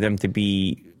beneficial for them to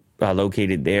be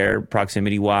located there,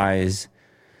 proximity-wise?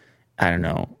 I don't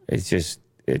know. It's just,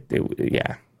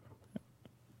 yeah.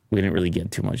 We didn't really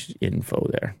get too much info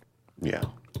there. Yeah.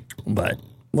 But...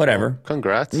 whatever.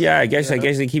 Congrats. Yeah, I guess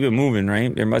they keep it moving,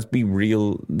 right? There must be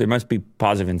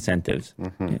positive incentives.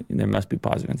 There must be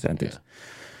positive incentives.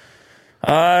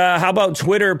 How about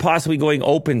Twitter possibly going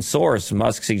open source?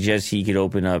 Musk suggests he could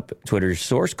open up Twitter's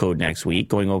source code next week.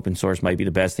 Going open source might be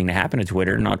the best thing to happen to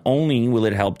Twitter. Not only will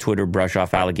it help Twitter brush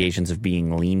off allegations of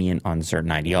being lenient on certain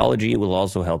ideology, it will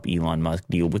also help Elon Musk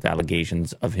deal with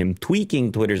allegations of him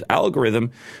tweaking Twitter's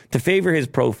algorithm to favor his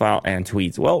profile and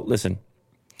tweets. Well, listen,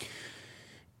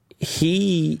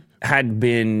 he had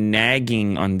been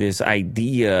nagging on this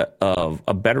idea of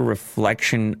a better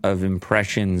reflection of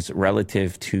impressions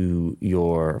relative to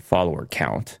your follower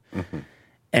count.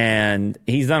 And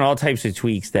he's done all types of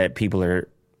tweaks that people are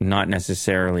not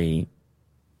necessarily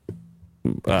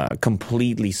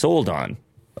completely sold on,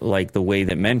 like the way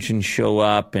that mentions show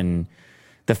up and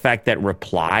the fact that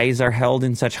replies are held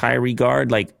in such high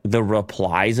regard. Like the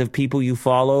replies of people you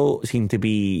follow seem to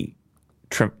be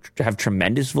have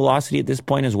tremendous velocity at this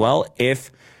point as well,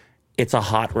 if it's a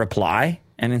hot reply.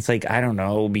 And it's like, I don't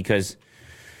know, because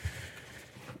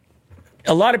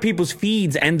a lot of people's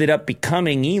feeds ended up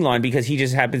becoming Elon because he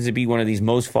just happens to be one of these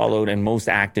most followed and most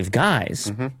active guys.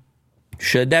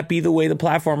 Should that be the way the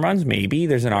platform runs? Maybe.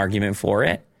 There's an argument for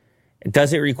it.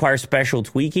 Does it require special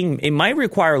tweaking? It might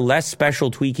require less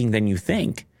special tweaking than you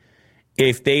think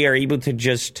if they are able to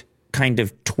just kind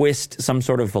of twist some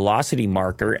sort of velocity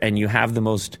marker, and you have the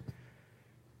most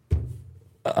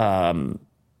there's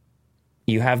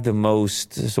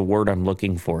a word I'm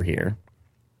looking for here.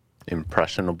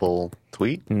 Impressionable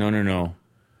tweet? No.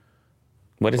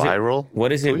 What is Viral?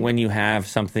 What is tweet? it when you have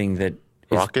something that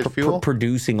is rocket fuel?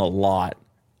 Producing a lot?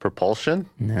 Propulsion?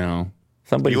 No.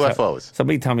 Somebody UFOs.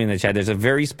 Somebody tell me in the chat. There's a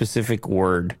very specific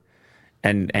word,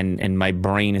 and my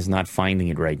brain is not finding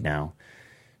it right now.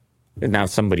 Now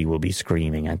somebody will be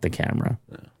screaming at the camera.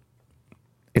 Yeah.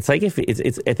 It's like if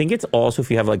it's. I think it's also if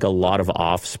you have like a lot of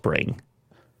offspring.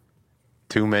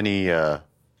 Too many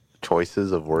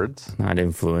choices of words. Not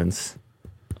influence.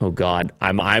 Oh God,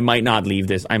 I might not leave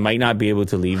this. I might not be able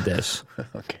to leave this.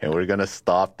 Okay, we're gonna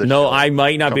stop the. No, show I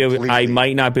might not completely. be able. I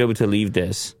might not be able to leave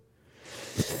this.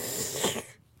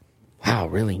 Wow,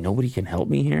 really? Nobody can help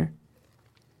me here.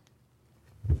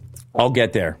 I'll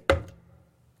get there.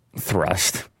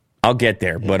 Thrust. I'll get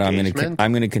there, but I'm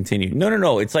gonna continue.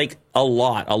 No. It's like a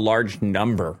large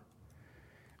number.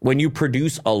 When you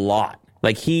produce a lot,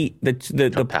 like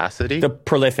the capacity, the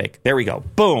prolific. There we go.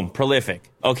 Boom,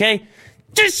 prolific. Okay,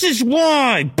 this is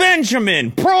why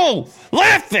Benjamin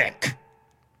prolific.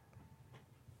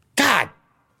 God,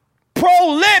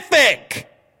 prolific.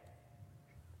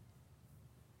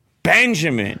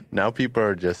 Benjamin. Now people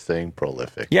are just saying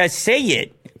prolific. Yeah, say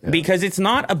it. Yeah. Because it's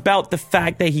not about the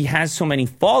fact that he has so many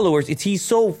followers. It's he's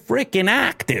so freaking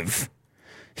active.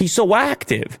 He's so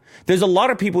active. There's a lot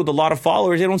of people with a lot of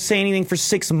followers. They don't say anything for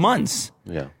 6 months.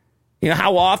 Yeah. You know,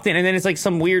 how often? And then it's like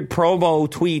some weird promo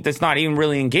tweet that's not even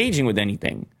really engaging with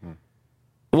anything.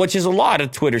 Which is a lot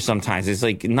of Twitter sometimes. It's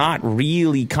like not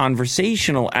really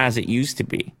conversational as it used to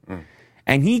be.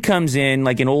 And he comes in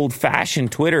like an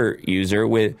old-fashioned Twitter user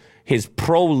with his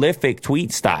prolific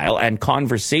tweet style and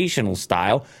conversational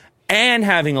style and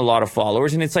having a lot of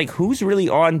followers. And it's like, who's really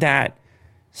on that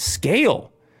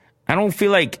scale? I don't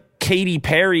feel like Katy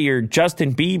Perry or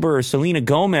Justin Bieber or Selena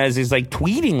Gomez is like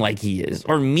tweeting like he is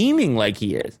or memeing like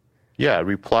he is. Yeah, his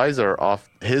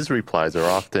replies are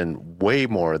often way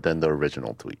more than the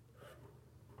original tweet.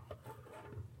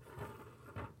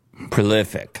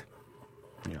 Prolific.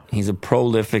 Yeah. He's a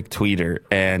prolific tweeter,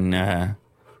 and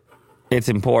it's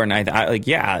important.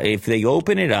 If they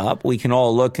open it up, we can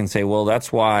all look and say, well,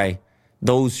 that's why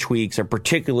those tweaks are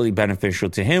particularly beneficial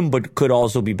to him, but could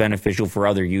also be beneficial for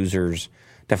other users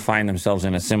that find themselves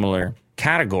in a similar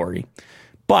category.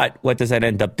 But what does that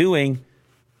end up doing?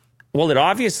 Well, it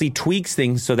obviously tweaks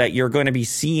things so that you're going to be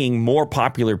seeing more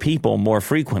popular people more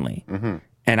frequently.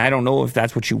 And I don't know if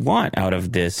that's what you want out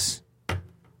of this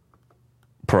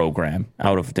program,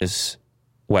 out of this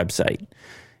website.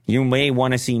 You may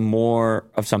want to see more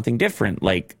of something different,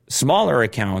 like smaller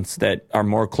accounts that are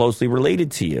more closely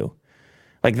related to you.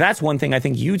 Like that's one thing I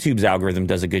think YouTube's algorithm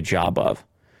does a good job of.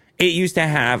 It used to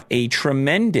have a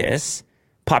tremendous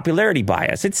popularity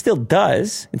bias. It still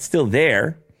does. It's still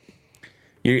there.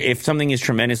 If something is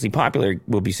tremendously popular, it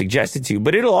will be suggested to you,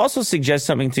 but it'll also suggest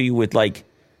something to you with like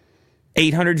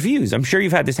 800 views. I'm sure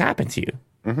you've had this happen to you.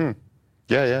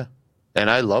 Yeah.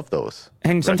 And I love those.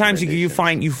 And sometimes you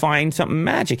find something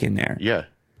magic in there. Yeah.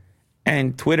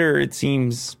 And Twitter, it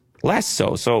seems less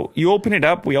so. So you open it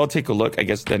up, we all take a look. I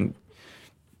guess then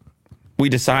we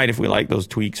decide if we like those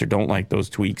tweaks or don't like those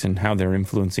tweaks and how they're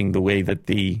influencing the way that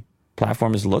the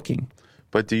platform is looking.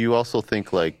 But do you also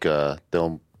think like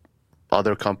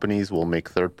other companies will make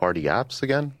third-party apps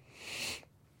again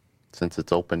since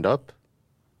it's opened up?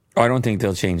 I don't think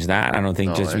they'll change that. I don't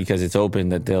think just because it's open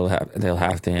that they'll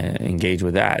have to engage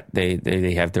with that.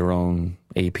 They have their own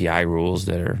API rules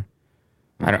that are.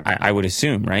 I would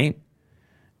assume, right?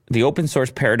 The open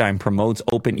source paradigm promotes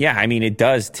open. Yeah, I mean it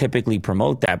does typically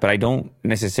promote that, but I don't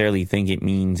necessarily think it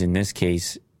means in this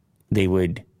case they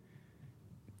would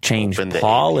change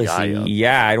policy.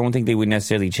 Yeah, I don't think they would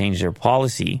necessarily change their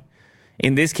policy.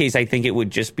 In this case, I think it would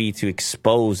just be to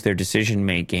expose their decision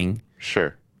making.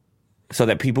 Sure. So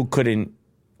that people couldn't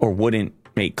or wouldn't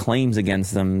make claims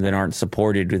against them that aren't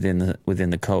supported within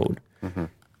the code. Mm-hmm.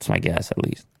 That's my guess, at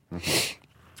least. Mm-hmm.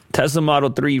 Tesla Model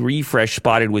 3 refresh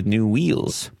spotted with new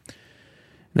wheels.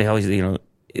 They always,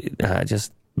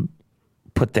 just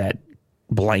put that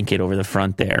blanket over the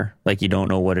front there, like you don't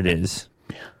know what it is.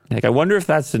 Like, I wonder if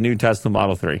that's the new Tesla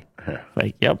Model 3.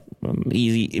 Like, yep,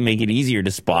 easy, make it easier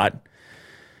to spot.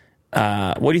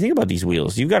 What do you think about these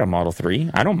wheels? You've got a Model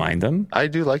 3. I don't mind them. I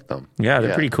do like them. Yeah,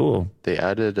 they're pretty cool. They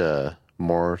added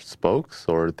more spokes,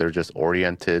 or they're just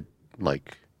oriented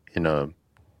like in a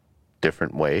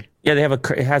different way. Yeah,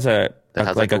 it has a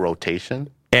rotation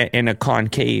and a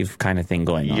concave kind of thing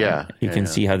going on. Yeah, you can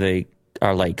see how they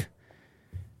are like.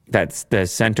 That's the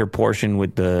center portion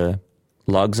with the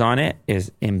lugs on it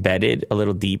is embedded a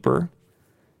little deeper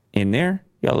in there.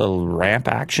 You got a little ramp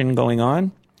action going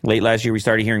on. Late last year, we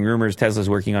started hearing rumors Tesla's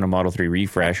working on a Model 3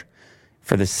 refresh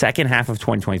for the second half of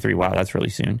 2023. Wow, that's really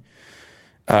soon.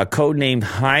 Codenamed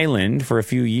Highland, for a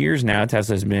few years now,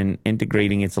 Tesla's been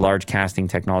integrating its large casting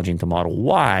technology into Model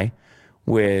Y,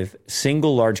 with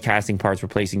single large casting parts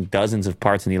replacing dozens of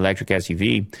parts in the electric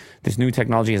SUV. This new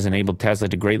technology has enabled Tesla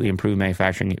to greatly improve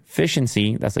manufacturing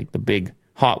efficiency. That's like the big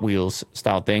Hot Wheels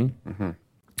style thing. Mm-hmm.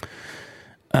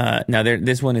 Now,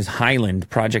 this one is Highland,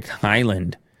 Project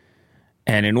Highland.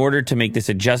 And in order to make this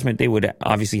adjustment, they would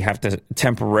obviously have to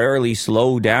temporarily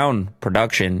slow down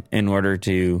production in order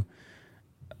to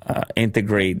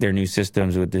integrate their new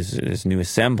systems with this new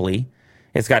assembly.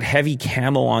 It's got heavy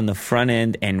camo on the front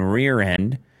end and rear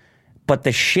end, but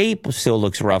the shape still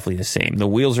looks roughly the same. The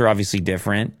wheels are obviously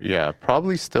different. Yeah,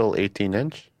 probably still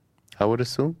 18-inch, I would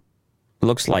assume.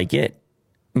 Looks like it.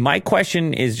 My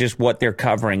question is just what they're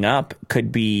covering up.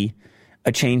 Could be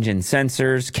a change in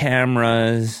sensors,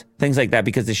 cameras, things like that,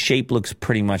 because the shape looks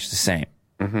pretty much the same.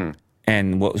 Mm-hmm.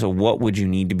 And what would you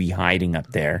need to be hiding up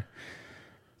there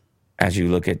as you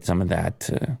look at some of that?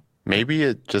 Maybe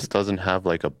it just doesn't have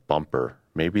like a bumper.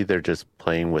 Maybe they're just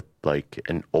playing with like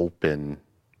an open.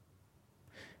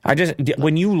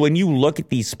 When you look at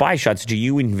these spy shots, do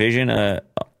you envision a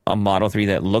Model 3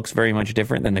 that looks very much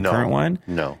different than the current one?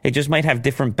 No. It just might have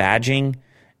different badging,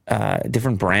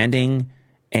 different branding,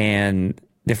 and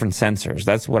different sensors.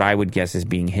 That's what I would guess is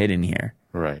being hidden here.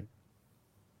 Right.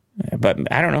 But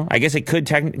I don't know. I guess it could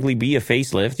technically be a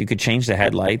facelift. You could change the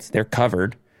headlights. They're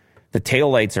covered. The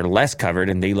taillights are less covered,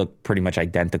 and they look pretty much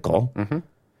identical. Mm-hmm.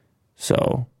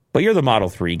 So, but you're the Model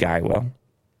 3 guy, Will.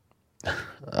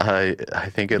 I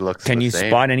think it looks Can the you same.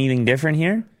 spot anything different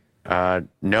here?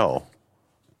 No.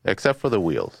 Except for the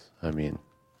wheels. I mean,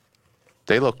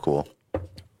 they look cool.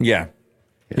 Yeah,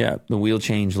 the wheel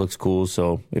change looks cool.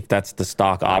 So if that's the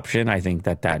stock option, I think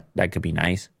that could be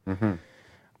nice.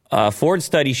 Mm-hmm. Ford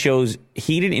study shows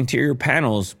heated interior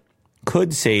panels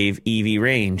could save EV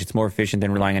range. It's more efficient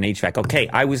than relying on HVAC. Okay,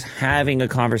 I was having a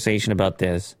conversation about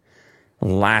this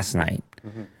last night.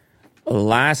 Mm-hmm.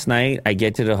 Last night, I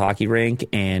get to the hockey rink,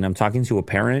 and I'm talking to a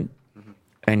parent,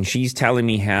 and she's telling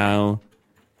me how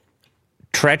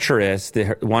treacherous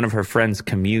one of her friends'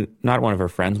 commute, not one of her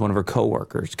friends, one of her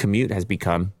coworkers' commute has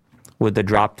become with the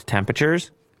dropped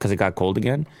temperatures because it got cold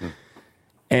again.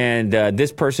 And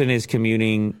this person is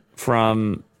commuting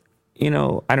from, I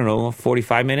don't know, a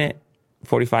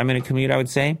 45-minute commute, I would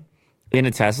say, in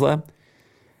a Tesla,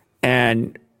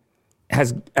 and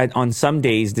has on some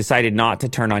days decided not to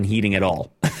turn on heating at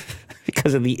all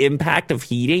because of the impact of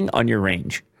heating on your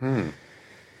range.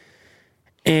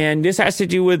 And this has to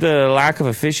do with the lack of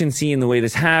efficiency in the way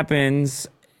this happens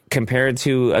compared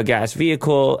to a gas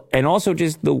vehicle, and also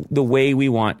just the way we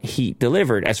want heat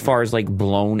delivered as far as like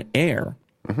blown air.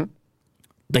 Mm-hmm.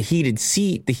 The heated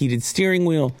seat, the heated steering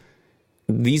wheel,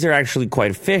 these are actually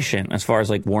quite efficient as far as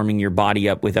like warming your body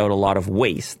up without a lot of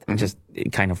waste, mm-hmm. just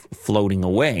kind of floating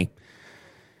away.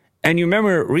 And you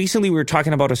remember recently we were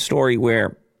talking about a story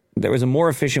where there was a more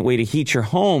efficient way to heat your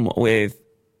home with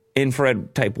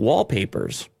infrared type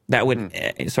wallpapers that would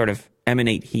sort of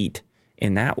emanate heat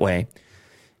in that way.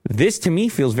 This to me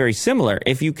feels very similar.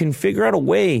 If you can figure out a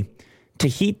way to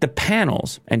heat the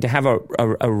panels and to have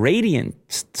a radiant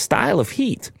style of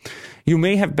heat, you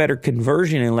may have better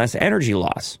conversion and less energy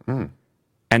loss.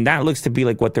 And that looks to be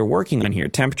like what they're working on here.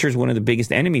 Temperature is one of the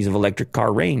biggest enemies of electric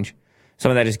car range.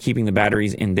 Some of that is keeping the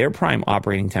batteries in their prime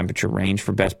operating temperature range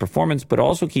for best performance, but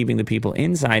also keeping the people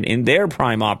inside in their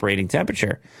prime operating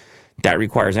temperature. That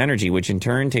requires energy, which in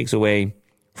turn takes away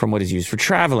from what is used for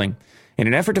traveling. In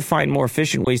an effort to find more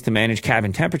efficient ways to manage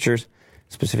cabin temperatures,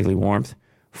 specifically warmth,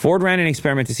 Ford ran an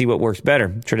experiment to see what works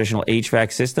better, traditional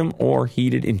HVAC system or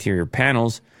heated interior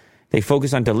panels. They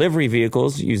focus on delivery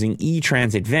vehicles using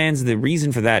e-transit vans. The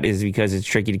reason for that is because it's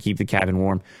tricky to keep the cabin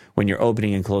warm when you're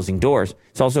opening and closing doors.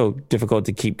 It's also difficult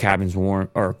to keep cabins warm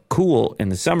or cool in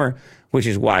the summer, which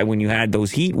is why when you had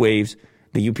those heat waves,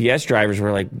 the UPS drivers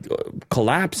were like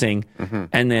collapsing.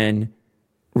 And then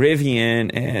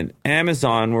Rivian and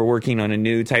Amazon were working on a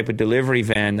new type of delivery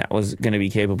van that was going to be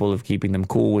capable of keeping them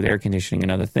cool with air conditioning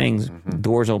and other things.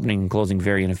 Doors opening and closing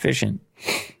very inefficient.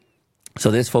 So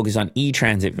this focused on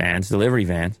e-transit vans, delivery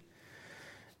vans.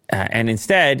 And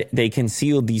instead, they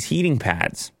concealed these heating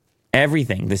pads.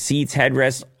 Everything. The seats,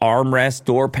 headrests, armrests,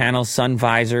 door panels, sun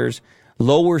visors,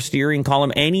 lower steering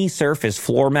column, any surface,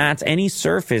 floor mats, any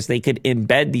surface they could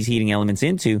embed these heating elements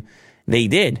into, they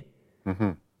did.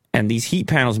 And these heat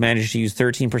panels managed to use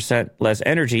 13% less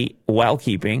energy while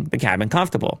keeping the cabin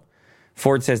comfortable.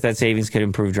 Ford says that savings could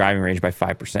improve driving range by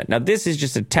 5%. Now, this is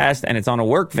just a test, and it's on a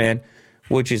work van,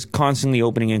 which is constantly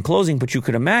opening and closing. But you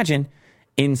could imagine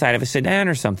inside of a sedan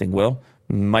or something,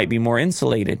 might be more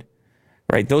insulated,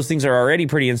 right? Those things are already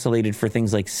pretty insulated for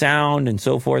things like sound and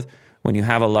so forth. When you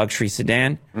have a luxury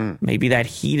sedan, maybe that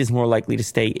heat is more likely to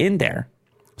stay in there.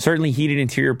 Certainly, heated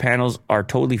interior panels are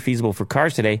totally feasible for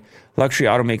cars today. Luxury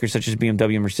automakers such as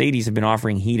BMW and Mercedes have been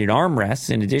offering heated armrests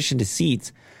in addition to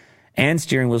seats and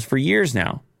steering wheels for years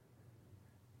now.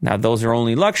 Now, those are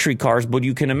only luxury cars, but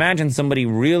you can imagine somebody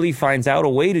really finds out a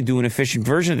way to do an efficient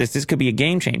version of this. This could be a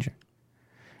game changer.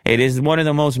 It is one of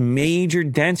the most major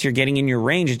dents you're getting in your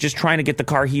range is just trying to get the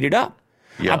car heated up.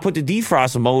 Yeah. I'll put the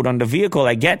defrost mode on the vehicle.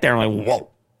 I get there, I'm like, whoa.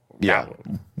 Yeah.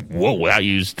 Whoa,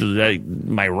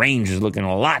 my range is looking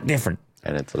a lot different.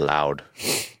 And it's loud.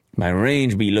 My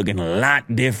range be looking a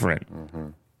lot different.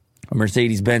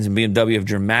 Mercedes-Benz and BMW have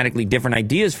dramatically different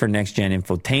ideas for next-gen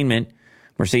infotainment.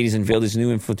 Mercedes unveiled its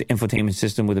new infotainment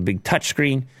system with a big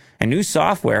touchscreen and new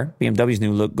software. BMW's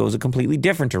new look goes a completely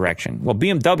different direction. Well,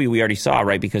 BMW we already saw,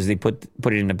 right, because they put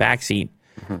it in the back seat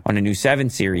on a new 7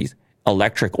 Series,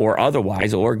 electric or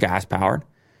otherwise, or gas-powered.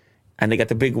 And they got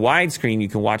the big widescreen you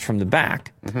can watch from the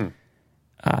back.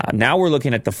 Now we're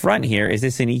looking at the front here. Is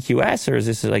this an EQS or is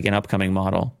this like an upcoming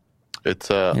model?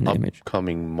 It's an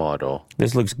upcoming model.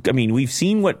 This looks, we've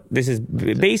seen this is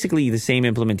basically the same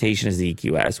implementation as the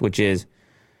EQS, which is,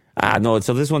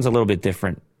 so this one's a little bit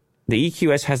different. The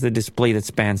EQS has the display that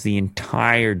spans the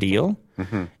entire deal.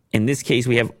 In this case,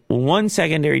 we have one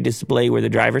secondary display where the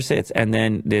driver sits and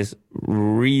then this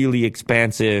really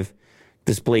expansive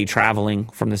display traveling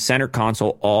from the center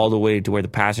console all the way to where the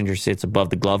passenger sits above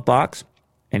the glove box,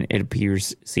 and it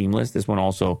appears seamless. This one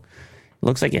also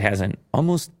looks like it has an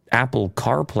almost Apple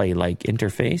CarPlay-like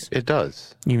interface. It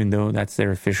does. Even though that's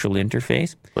their official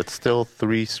interface. But still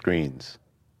 3 screens.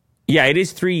 Yeah, it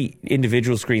is 3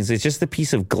 individual screens. It's just the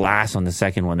piece of glass on the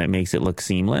second one that makes it look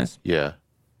seamless. Yeah.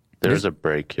 There's a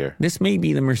break here. This may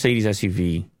be the Mercedes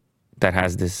SUV that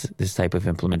has this type of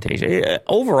implementation.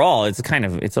 Overall, it's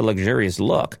a luxurious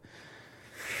look.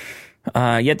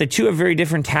 Yet the two have very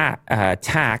different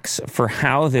tacks for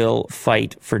how they'll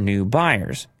fight for new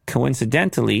buyers.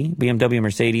 Coincidentally, BMW and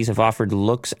Mercedes have offered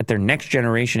looks at their next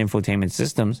generation infotainment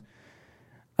systems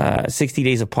 60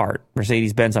 days apart.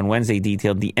 Mercedes-Benz on Wednesday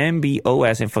detailed the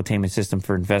MB.OS infotainment system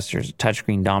for investors, a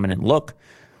touchscreen dominant look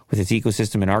with its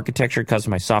ecosystem and architecture,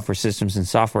 customized software systems, and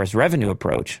software as revenue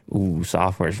approach. Ooh,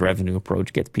 software as revenue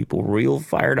approach gets people real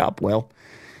fired up. Well,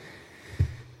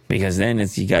 because then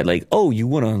you got like, oh, you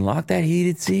want to unlock that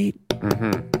heated seat?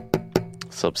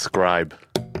 Subscribe.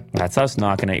 That's us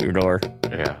knocking at your door.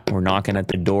 Yeah. We're knocking at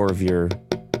the door of your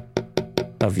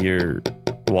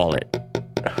wallet.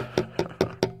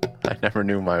 I never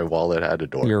knew my wallet had a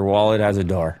door. Your wallet has a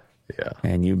door. Yeah.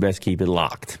 And you best keep it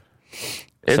locked.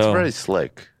 It's very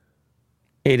slick.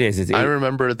 It is. I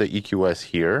remember the EQS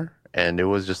here, and it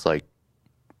was just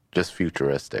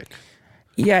futuristic.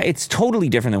 Yeah, it's totally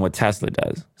different than what Tesla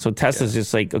does. So Tesla's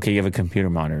just like, okay, you have a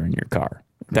computer monitor in your car.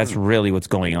 That's really what's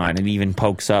going on. It even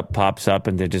pops up,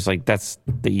 and they're just like, that's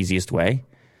the easiest way.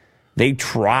 They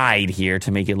tried here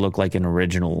to make it look like an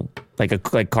original,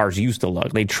 like cars used to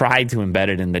look. They tried to embed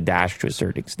it in the dash to a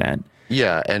certain extent.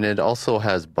 Yeah, and it also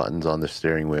has buttons on the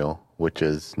steering wheel, which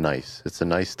is nice. It's a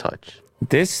nice touch.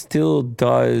 this still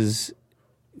does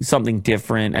something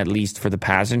different, at least for the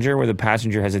passenger, where the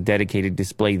passenger has a dedicated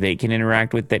display they can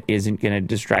interact with that isn't going to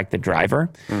distract the driver.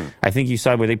 I think you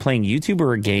saw, were they playing YouTube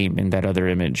or a game in that other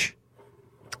image?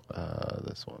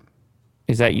 This one.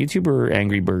 Is that YouTube or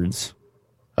Angry Birds?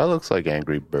 That looks like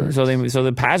Angry Birds. So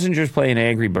the passenger's playing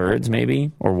Angry Birds,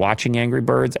 maybe, or watching Angry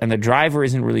Birds, and the driver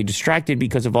isn't really distracted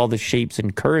because of all the shapes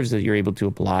and curves that you're able to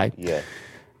apply. Yeah.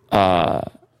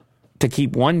 To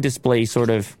keep one display sort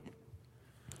of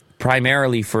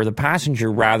primarily for the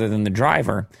passenger rather than the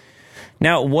driver.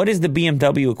 Now, what is the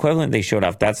BMW equivalent they showed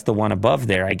off? That's the one above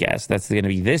there, I guess. That's going to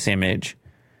be this image,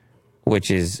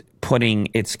 which is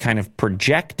it's kind of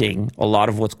projecting a lot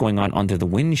of what's going on onto the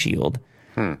windshield.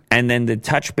 And then the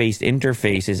touch-based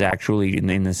interface is actually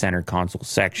in the center console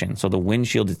section. So the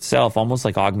windshield itself, almost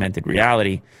like augmented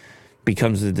reality,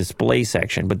 becomes the display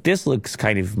section. But this looks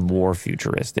kind of more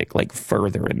futuristic, like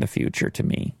further in the future to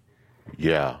me.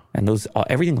 Yeah. And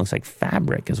everything looks like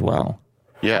fabric as well.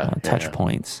 Yeah. Touch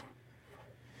points.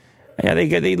 Yeah,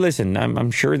 they listen.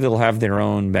 I'm sure they'll have their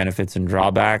own benefits and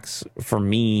drawbacks. For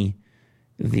me,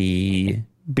 the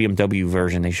BMW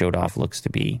version they showed off looks to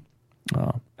be.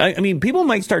 I mean, people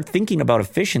might start thinking about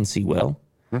efficiency. Will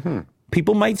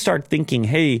people might start thinking,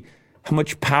 hey, how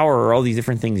much power are all these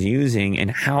different things using, and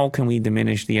how can we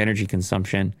diminish the energy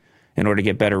consumption in order to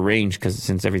get better range? Because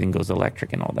since everything goes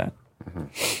electric and all that.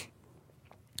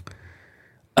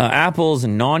 Apple's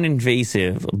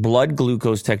non-invasive blood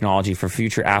glucose technology for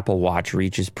future Apple Watch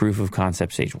reaches proof of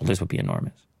concept stage. Well, this would be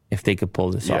enormous if they could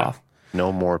pull this off.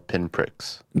 No more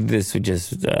pinpricks. This would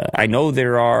just, I know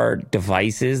there are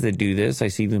devices that do this. I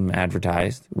see them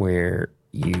advertised where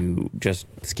you just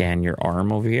scan your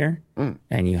arm over here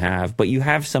and you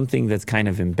have something that's kind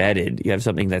of embedded. You have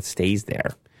something that stays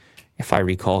there, if I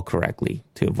recall correctly,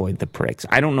 to avoid the pricks.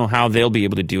 I don't know how they'll be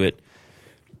able to do it.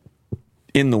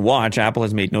 In the watch, Apple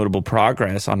has made notable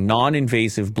progress on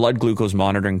non-invasive blood glucose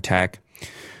monitoring tech.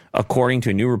 According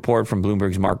to a new report from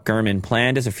Bloomberg's Mark Gurman,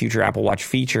 planned as a future Apple Watch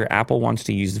feature, Apple wants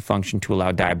to use the function to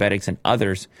allow diabetics and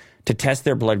others to test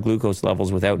their blood glucose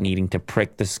levels without needing to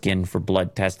prick the skin for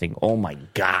blood testing. Oh my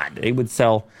God. They would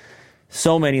sell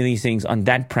so many of these things on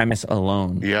that premise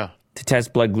alone. Yeah. To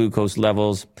test blood glucose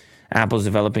levels, Apple's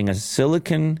developing a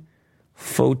silicon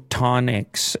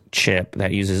photonics chip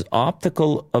that uses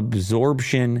optical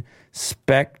absorption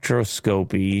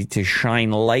spectroscopy to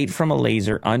shine light from a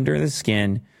laser under the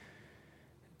skin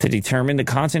to determine the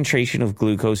concentration of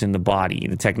glucose in the body.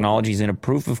 The technology is in a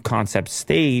proof of concept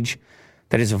stage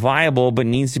that is viable but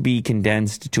needs to be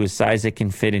condensed to a size that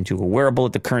can fit into a wearable.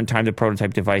 At the current time, the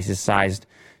prototype device is sized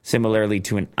similarly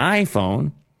to an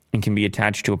iPhone and can be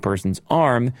attached to a person's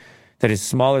arm. That is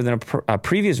smaller than a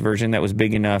previous version that was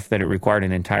big enough that it required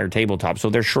an entire tabletop.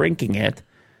 So they're shrinking it.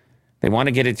 They want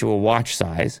to get it to a watch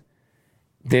size.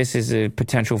 This is a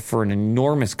potential for an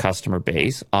enormous customer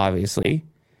base, obviously.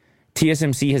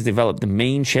 TSMC has developed the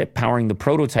main chip powering the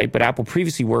prototype, but Apple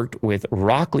previously worked with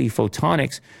Rockley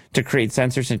Photonics to create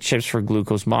sensors and chips for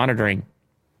glucose monitoring.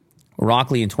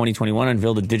 Rockley in 2021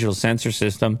 unveiled a digital sensor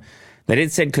system that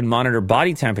it said could monitor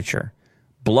body temperature,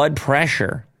 blood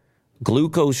pressure,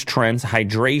 glucose trends,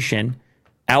 hydration,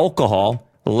 alcohol,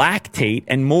 lactate,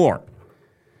 and more.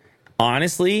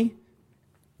 Honestly,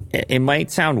 it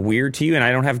might sound weird to you, and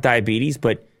I don't have diabetes,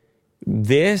 but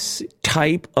this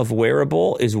type of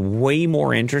wearable is way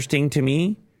more interesting to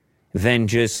me than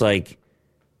just like,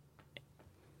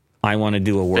 I want to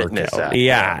do a workout.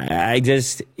 Yeah,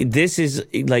 this is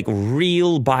like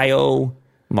real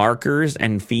biomarkers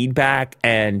and feedback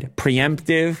and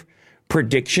preemptive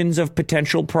predictions of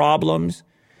potential problems.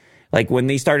 Like when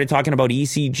they started talking about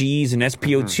ECGs and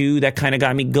SpO2, that kind of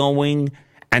got me going.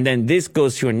 And then this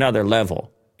goes to another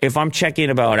level. If I'm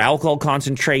checking about alcohol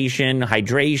concentration,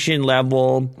 hydration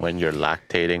level, when you're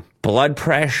lactating, blood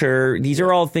pressure, these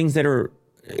are all things that are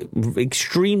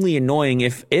extremely annoying,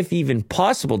 if even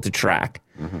possible to track.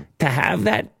 To have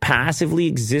that passively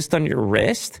exist on your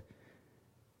wrist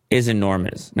is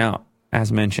enormous. Now,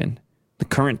 as mentioned, the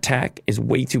current tech is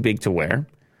way too big to wear.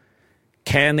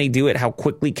 Can they do it? How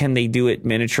quickly can they do it?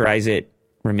 Miniaturize it?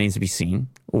 Remains to be seen.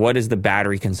 What is the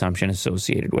battery consumption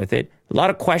associated with it? A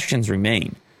lot of questions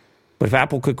remain. But if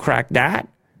Apple could crack that,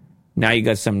 now you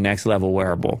got some next level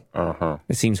wearable.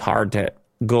 It seems hard to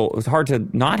go. It's hard to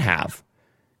not have,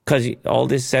 because all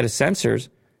this set of sensors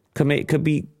could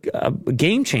be a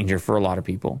game changer for a lot of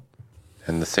people.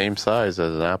 And the same size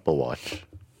as an Apple Watch.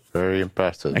 Very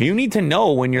impressive. You need to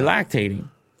know when you're lactating.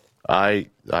 I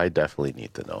definitely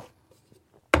need to know.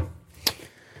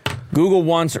 Google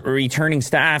wants returning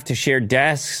staff to share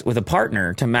desks with a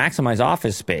partner to maximize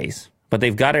office space. but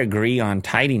they've got to agree on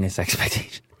tidiness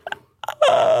expectations.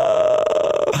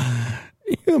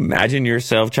 You imagine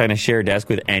yourself trying to share a desk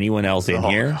with anyone else in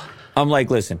here? I'm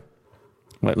like, listen,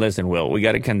 Will, we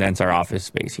got to condense our office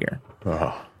space here.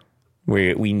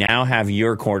 We now have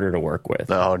your quarter to work with.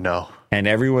 Oh, no. And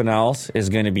everyone else is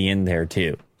going to be in there,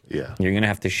 too. Yeah. You're going to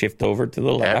have to shift over to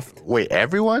the left. Wait,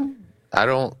 everyone?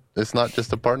 It's not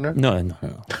just a partner? No.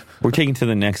 We're taking to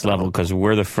the next level because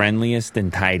we're the friendliest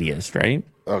and tidiest, right?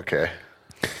 Okay.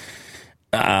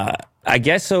 I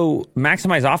guess so.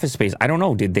 Maximize office space. I don't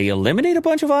know. Did they eliminate a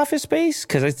bunch of office space?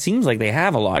 Because it seems like they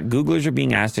have a lot. Googlers are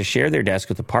being asked to share their desk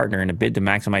with a partner in a bid to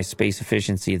maximize space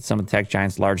efficiency at some of the tech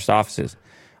giants' largest offices.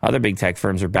 Other big tech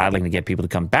firms are battling to get people to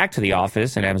come back to the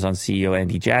office, and Amazon CEO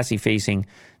Andy Jassy facing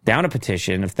down a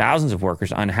petition of thousands of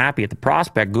workers unhappy at the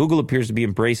prospect. Google appears to be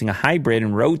embracing a hybrid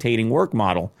and rotating work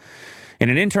model. In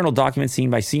an internal document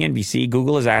seen by CNBC,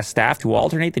 Google has asked staff to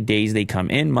alternate the days they come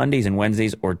in, Mondays and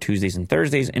Wednesdays or Tuesdays and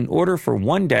Thursdays, in order for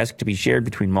one desk to be shared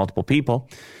between multiple people.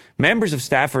 Members of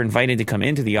staff are invited to come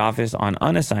into the office on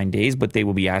unassigned days, but they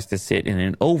will be asked to sit in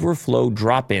an overflow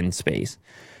drop-in space.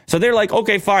 So they're like,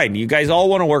 okay, fine, you guys all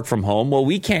want to work from home. Well,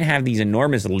 we can't have these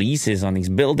enormous leases on these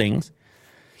buildings.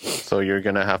 So you're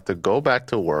going to have to go back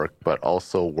to work, but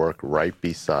also work right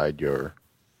beside your...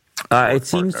 It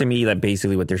seems to me that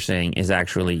basically what they're saying is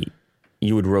actually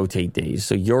you would rotate days.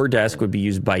 So your desk would be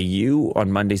used by you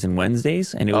on Mondays and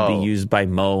Wednesdays, and it would be used by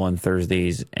Mo on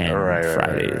Thursdays and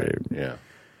Fridays. Right. Yeah.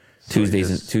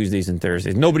 Tuesdays and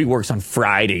Thursdays. Nobody works on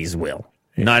Fridays, Will.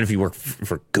 Not if you work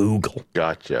for Google.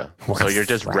 Gotcha. So you're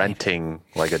just renting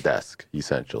like a desk,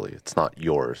 essentially. It's not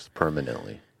yours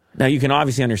permanently. Now, you can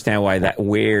obviously understand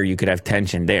where you could have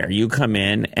tension there. You come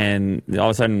in and all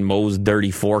of a sudden Mo's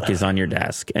dirty fork is on your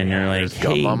desk and you're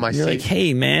like,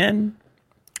 hey, man,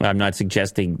 I'm not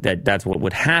suggesting that that's what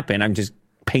would happen. I'm just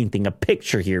painting a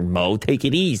picture here, Mo. Take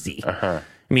it easy. I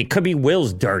mean, it could be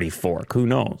Will's dirty fork. Who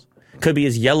knows? Could be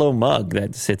his yellow mug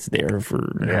that sits there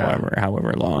for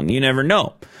however long. You never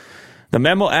know. The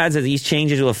memo adds that these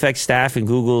changes will affect staff in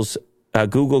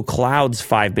Google Cloud's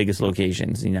 5 biggest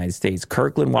locations in the United States: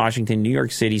 Kirkland, Washington, New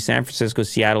York City, San Francisco,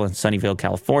 Seattle, and Sunnyvale,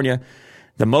 California.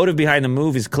 The motive behind the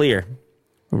move is clear: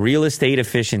 real estate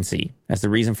efficiency. That's the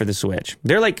reason for the switch.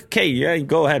 They're like, okay, yeah,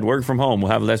 go ahead, work from home.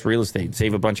 We'll have less real estate,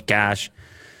 save a bunch of cash.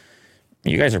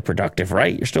 You guys are productive,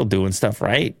 right? You're still doing stuff,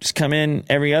 right? Just come in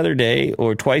every other day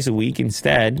or twice a week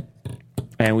instead,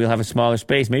 and we'll have a smaller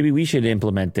space. Maybe we should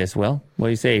implement this. Well, what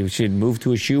do you say? We should move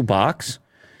to a shoe box?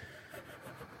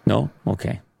 No?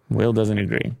 Okay. Will doesn't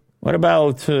agree. What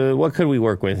about, what could we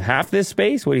work with? Half this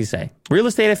space? What do you say? Real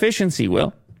estate efficiency,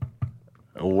 Will.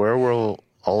 Where will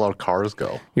all our cars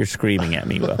go? You're screaming at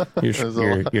me, Will.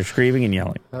 You're screaming and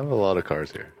yelling. I have a lot of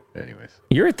cars here. Anyways.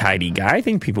 You're a tidy guy. I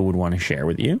think people would want to share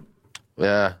with you.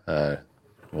 Yeah,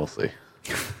 we'll see.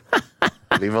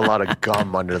 Leave a lot of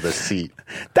gum under the seat.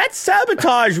 That's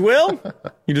sabotage, Will.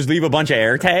 You just leave a bunch of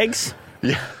air tags?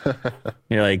 Yeah.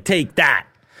 You're like, take that.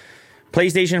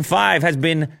 PlayStation 5 has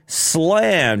been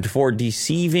slammed for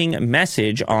deceiving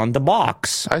message on the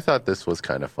box. I thought this was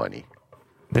kind of funny.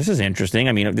 This is interesting.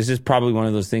 I mean, this is probably one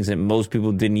of those things that most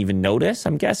people didn't even notice,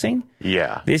 I'm guessing.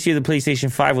 Yeah. This year, the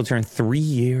PlayStation 5 will turn 3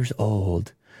 years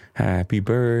old. Happy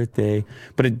birthday.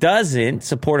 But it doesn't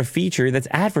support a feature that's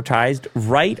advertised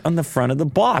right on the front of the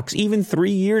box, even 3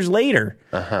 years later.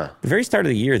 The very start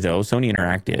of the year, though, Sony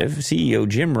Interactive CEO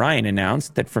Jim Ryan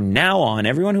announced that from now on,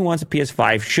 everyone who wants a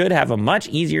PS5 should have a much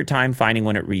easier time finding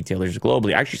one at retailers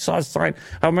globally. I actually saw a sign.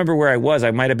 I don't remember where I was.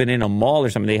 I might have been in a mall or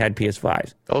something. They had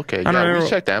PS5s. Okay, yeah, we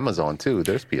checked Amazon, too.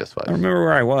 There's PS5s. I don't remember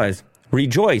where I was.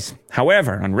 Rejoice.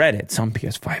 However, on Reddit, some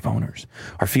PS5 owners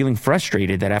are feeling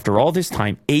frustrated that after all this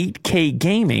time, 8K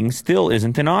gaming still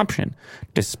isn't an option,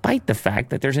 despite the fact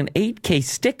that there's an 8K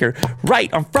sticker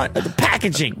right on front of the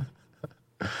packaging.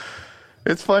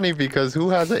 It's funny because who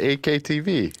has an 8K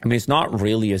TV? I mean, it's not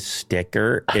really a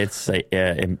sticker. It's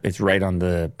right on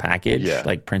the package,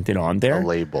 like printed on there. A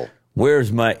label.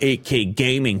 Where's my 8K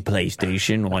gaming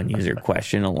PlayStation? One user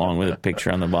question, along with a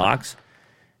picture on the box.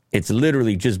 It's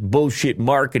literally just bullshit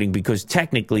marketing because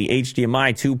technically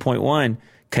HDMI 2.1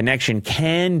 connection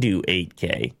can do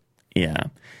 8K. Yeah.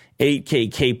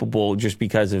 8K capable just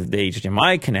because of the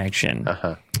HDMI connection.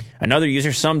 Another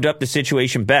user summed up the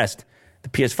situation best. The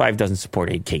PS5 doesn't support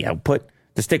 8K output.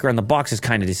 The sticker on the box is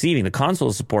kind of deceiving. The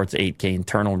console supports 8K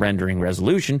internal rendering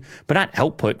resolution, but not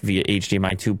output via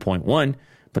HDMI 2.1.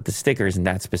 But the sticker isn't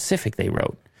that specific, they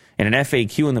wrote. In an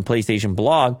FAQ in the PlayStation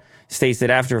blog, states that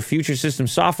after a future system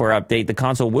software update, the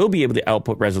console will be able to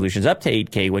output resolutions up to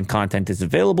 8K when content is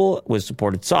available with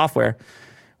supported software.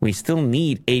 We still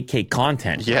need 8K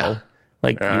content. Yeah.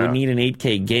 Like you would need an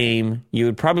 8K game. You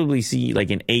would probably see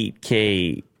like an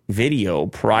 8K video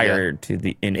prior to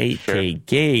an 8K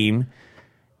game,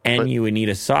 and you would need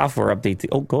a software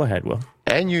update. Go ahead, Will.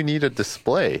 And you need a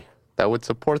display that would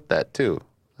support that too.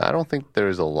 I don't think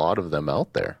there's a lot of them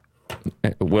out there.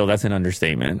 Will, that's an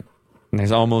understatement.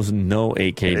 There's almost no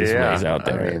 8K displays out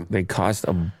there. I mean, they cost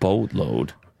a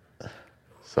boatload.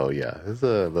 So yeah, it's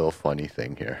a little funny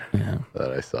thing here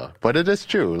that I saw, but it is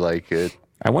true. Like it.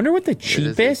 I wonder what the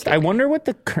cheapest. I wonder what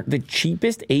the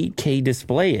cheapest 8K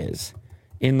display is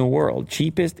in the world.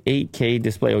 Cheapest 8K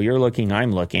display. Oh, you're looking.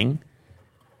 I'm looking.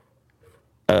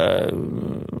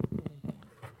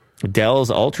 Dell's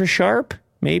Ultra Sharp,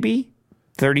 maybe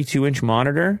 32-inch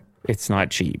monitor. It's not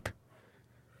cheap.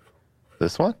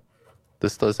 This one.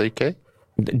 This does 8K.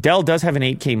 Dell does have an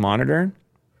 8K monitor.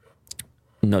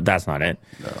 No, that's not it.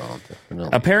 No, definitely.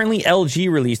 Apparently,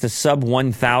 LG released a sub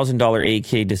 $1,000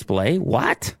 8K display.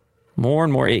 What? More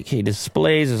and more 8K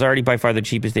displays. Is already by far the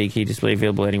cheapest 8K display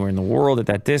available anywhere in the world at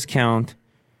that discount.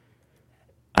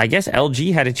 I guess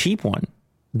LG had a cheap one.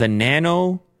 The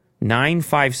Nano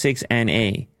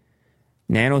 956NA.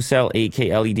 NanoCell 8K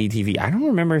LED TV. I don't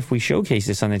remember if we showcased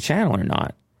this on the channel or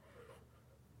not.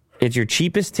 It's your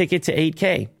cheapest ticket to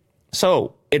 8K.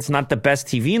 So, it's not the best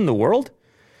TV in the world,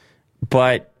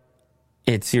 but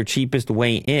it's your cheapest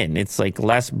way in. It's like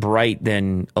less bright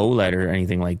than OLED or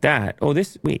anything like that. Oh,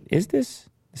 is this?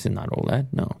 This is not OLED.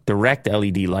 No. Direct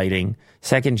LED lighting,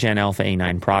 2nd gen Alpha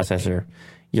A9 processor.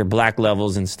 Your black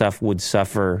levels and stuff would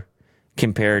suffer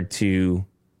compared to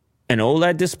an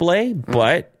OLED display.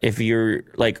 But if you're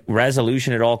like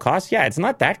resolution at all costs, it's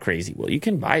not that crazy. Well, you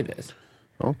can buy this.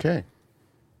 Okay.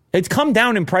 It's come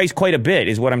down in price quite a bit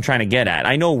is what I'm trying to get at.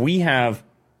 I know we have,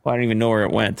 I don't even know where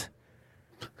it went.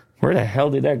 Where the hell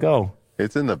did that go?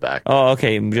 It's in the back. Oh,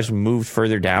 okay. Just moved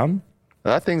further down?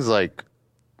 That thing's like,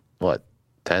 what,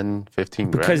 10,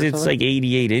 15 grand? Because it's like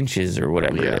 88 inches or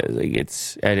whatever it is. Like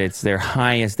it's their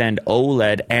highest end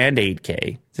OLED and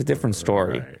 8K. It's a different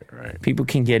story. Right. People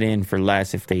can get in for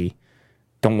less if they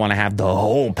don't want to have the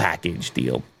whole package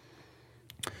deal.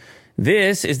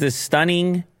 This is the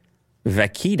stunning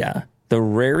vaquita, the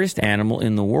rarest animal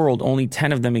in the world. Only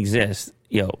 10 of them exist.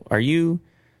 Yo, are you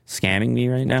scamming me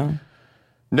right now?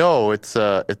 No, it's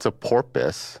a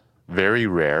porpoise, very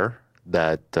rare,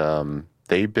 that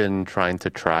they've been trying to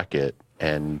track it,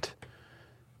 and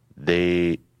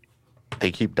they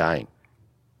keep dying.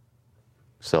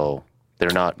 So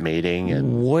they're not mating.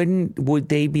 And would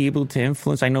they be able to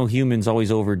influence? I know humans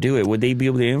always overdo it. Would they be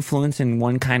able to influence in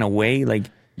one kind of way? Like,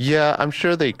 yeah, I'm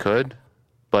sure they could,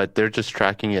 but they're just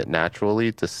tracking it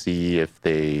naturally to see if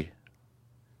they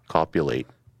copulate.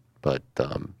 But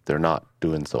they're not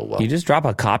doing so well. You just drop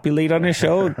a copulate on the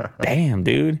show? Damn,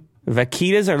 dude.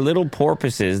 Vaquitas are little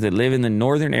porpoises that live in the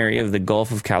northern area of the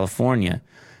Gulf of California.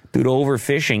 Due to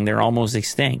overfishing, they're almost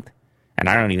extinct. And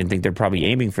I don't even think they're probably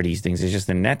aiming for these things. It's just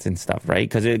the nets and stuff, right?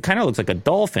 Because it kind of looks like a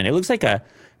dolphin. It looks like a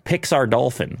Pixar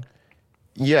dolphin.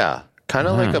 Yeah, kind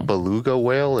of like a beluga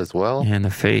whale as well. And the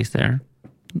face there.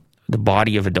 The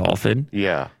body of a dolphin.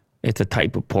 Yeah. It's a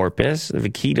type of porpoise. The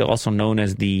vaquita, also known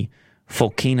as the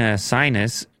Phocaena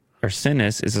sinus, or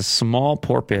sinus, is a small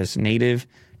porpoise native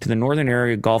to the northern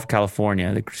area of Gulf,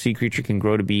 California. The sea creature can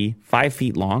grow to be 5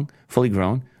 feet long, fully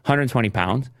grown, 120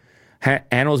 pounds.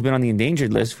 Animal's been on the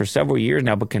endangered list for several years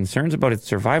now, but concerns about its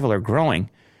survival are growing.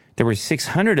 There were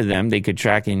 600 of them they could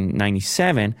track in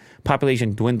 97.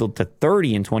 Population dwindled to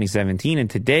 30 in 2017, and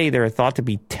today there are thought to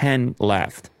be 10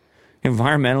 left.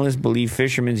 Environmentalists believe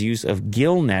fishermen's use of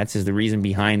gill nets is the reason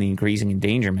behind the increasing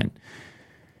endangerment.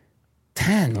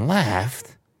 10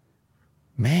 left?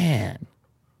 Man.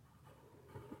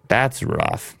 That's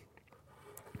rough.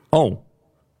 Oh.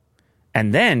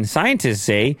 And then scientists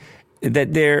say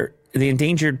that the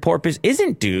endangered porpoise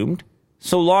isn't doomed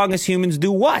so long as humans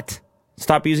do what?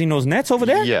 Stop using those nets over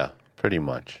there? Yeah, pretty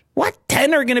much. What?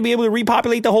 10 are going to be able to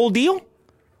repopulate the whole deal?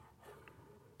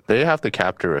 They have to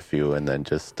capture a few and then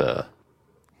just...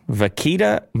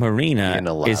 Vaquita marina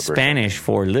is Spanish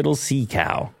for little sea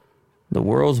cow. The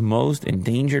world's most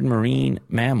endangered marine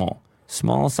mammal,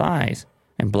 small size,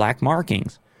 and black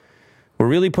markings. We're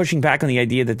really pushing back on the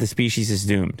idea that the species is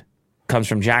doomed. Comes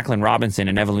from Jacqueline Robinson,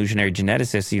 an evolutionary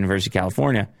geneticist at the University of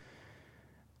California.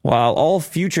 While all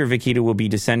future vaquita will be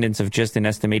descendants of just an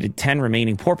estimated 10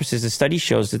 remaining porpoises, the study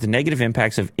shows that the negative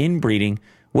impacts of inbreeding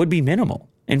would be minimal.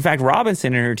 In fact,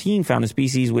 Robinson and her team found the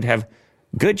species would have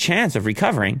good chance of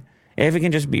recovering if it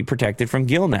can just be protected from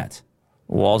gill nets.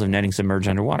 Walls of netting submerged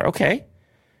underwater. Okay.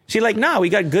 She's like, no, we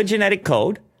got good genetic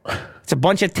code. It's a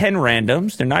bunch of 10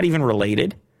 randoms. They're not even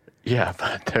related. Yeah,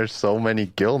 but there's so many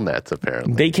gill nets,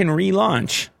 apparently. They can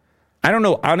relaunch. I don't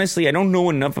know. Honestly, I don't know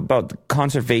enough about the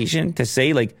conservation to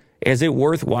say, like, is it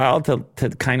worthwhile to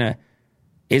kind of,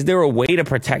 is there a way to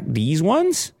protect these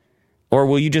ones? Or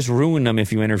will you just ruin them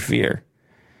if you interfere?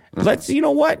 You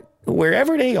know what?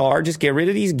 Wherever they are, just get rid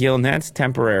of these gill nets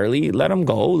temporarily. Let them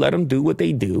go. Let them do what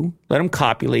they do. Let them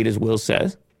copulate, as Will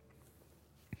says.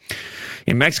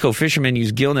 In Mexico, fishermen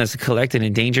use gill nets to collect an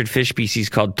endangered fish species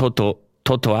called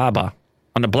totoaba.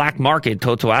 On the black market,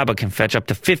 totoaba can fetch up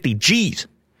to 50 G's.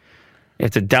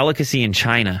 It's a delicacy in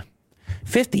China.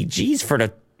 50 G's for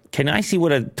the... Can I see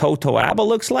what a totoaba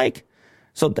looks like?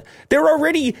 So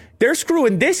they're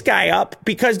screwing this guy up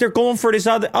because they're going for this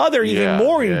other even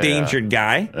more endangered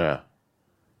guy. Yeah.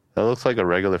 That looks like a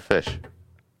regular fish.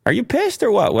 Are you pissed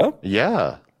or what, Will?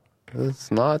 Yeah.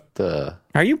 It's not...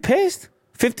 Are you pissed?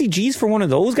 50 G's for one of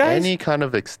those guys? Any kind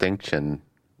of extinction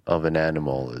of an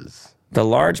animal is... The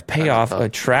large payoff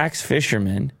attracts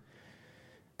fishermen.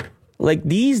 Like,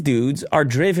 these dudes are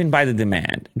driven by the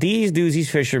demand. These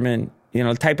fishermen, you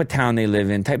know, type of town they live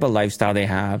in, type of lifestyle they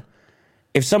have.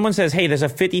 If someone says, hey, there's a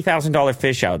 $50,000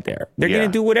 fish out there, they're going to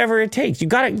do whatever it takes. You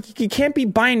can't be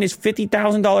buying this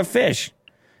 $50,000 fish.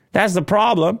 That's the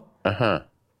problem.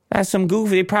 That's some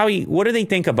goofy. What do they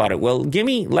think about it? Well,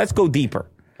 let's go deeper.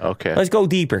 Okay. Let's go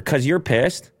deeper, because you're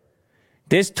pissed.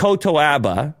 This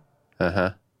totoaba,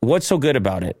 what's so good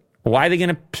about it? Why are they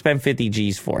going to spend 50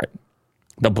 G's for it?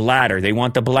 The bladder. They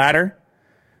want the bladder?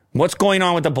 What's going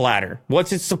on with the bladder?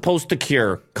 What's it supposed to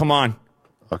cure? Come on.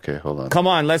 Okay, hold on. Come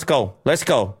on, let's go.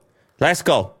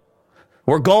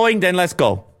 We're going, then let's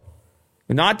go.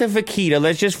 Not the vaquita.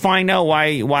 Let's just find out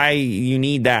why you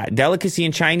need that. Delicacy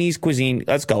in Chinese cuisine.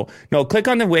 Let's go. No, click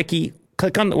on the wiki.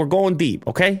 We're going deep,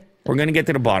 okay? We're going to get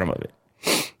to the bottom of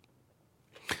it.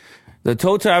 The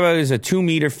totoaba is a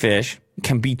 2-meter fish,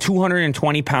 can be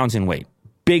 220 pounds in weight.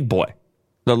 Big boy.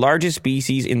 The largest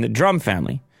species in the drum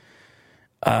family.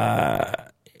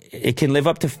 It can live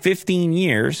up to 15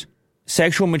 years.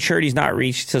 Sexual maturity is not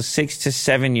reached till 6 to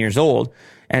 7 years old.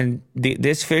 And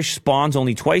this fish spawns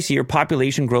only twice a year.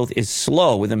 Population growth is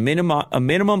slow, with a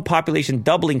minimum population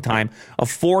doubling time of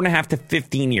 4.5 to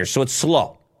 15 years. So it's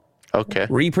slow. Okay.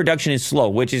 Reproduction is slow,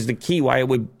 which is the key why it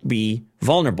would be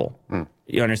vulnerable.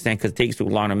 You understand? Because it takes too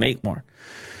long to make more.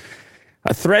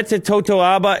 A threat to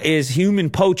totoaba is human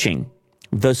poaching.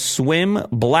 The swim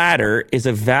bladder is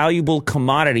a valuable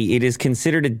commodity. It is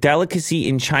considered a delicacy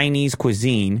in Chinese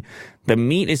cuisine. The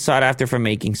meat is sought after for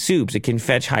making soups. It can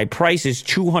fetch high prices.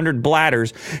 200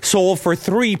 bladders sold for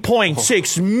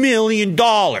 $3.6 million.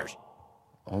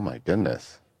 Oh, my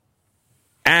goodness.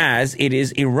 As it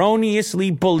is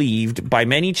erroneously believed by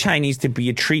many Chinese to be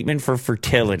a treatment for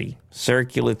fertility,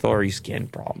 circulatory skin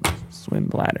problems, swim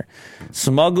bladder.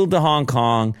 Smuggled to Hong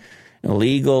Kong,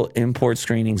 illegal import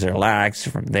screenings are lax.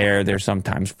 From there, they're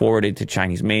sometimes forwarded to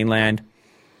Chinese mainland.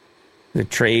 The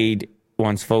trade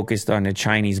once focused on the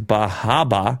Chinese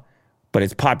bahaba, but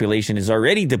its population is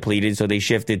already depleted, so they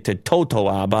shifted to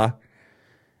totoaba.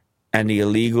 And the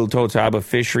illegal totoaba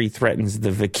fishery threatens the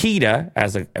vaquita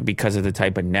because of the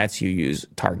type of nets you use,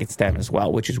 targets them as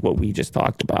well, which is what we just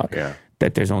talked about,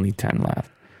 that there's only 10 left.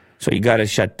 So you got to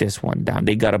shut this one down.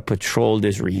 They got to patrol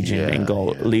this region and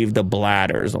leave the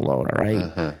bladders alone, all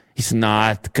right? It's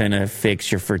not going to fix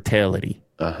your fertility.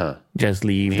 Just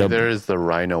leave Neither is the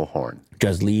rhino horn.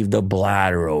 Just leave the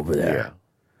bladder over there.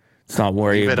 Let's not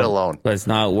worry Leave it alone. Let's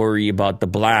not worry about the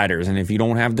bladders. And if you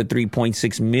don't have the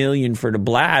 $3.6 million for the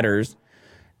bladders,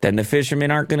 then the fishermen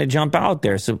aren't going to jump out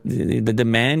there. So the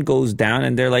demand goes down,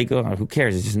 and they're like, oh, who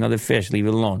cares? It's just another fish. Leave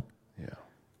it alone.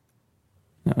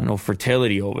 No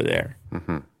fertility over there.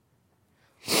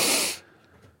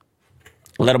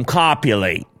 Let them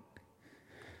copulate.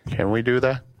 Can we do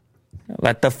that?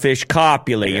 Let the fish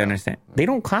copulate. You understand? They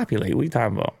don't copulate. What are you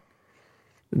talking about?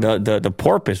 The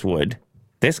porpoise would.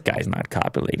 This guy's not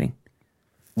copulating.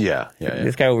 Yeah.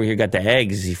 This guy over here got the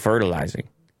eggs. He's fertilizing.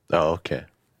 Oh, okay.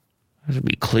 Let's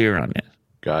be clear on this.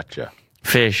 Gotcha.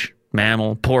 Fish,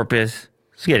 mammal, porpoise.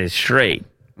 Let's get it straight.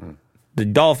 The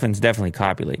dolphins definitely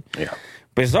copulate. Yeah.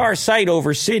 Bizarre sight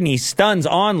over Sydney stuns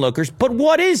onlookers. But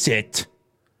what is it?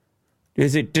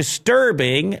 Is it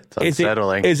disturbing? It's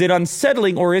unsettling. Is it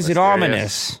unsettling, or is it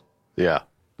ominous? Yeah.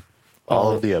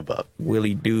 All of the above.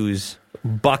 Willie Doo's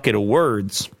bucket of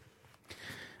words.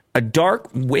 A dark,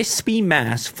 wispy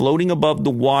mass floating above the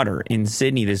water in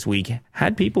Sydney this week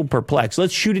had people perplexed.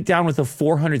 Let's shoot it down with a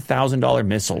 $400,000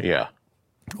 missile. Yeah.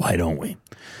 Why don't we?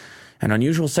 An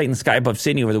unusual sight in the sky above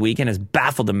Sydney over the weekend has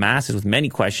baffled the masses, with many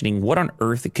questioning what on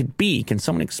earth it could be. Can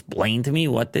someone explain to me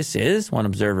what this is? One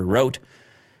observer wrote.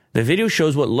 The video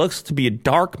shows what looks to be a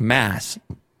dark mass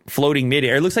floating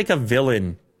midair. It looks like a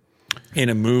villain in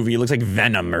a movie. It looks like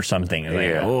Venom or something. It's like,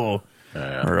 Yeah. oh,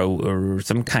 or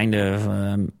some kind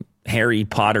of Harry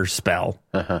Potter spell.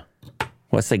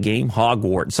 What's the game?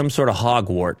 Hogwart. Some sort of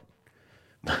hogwart.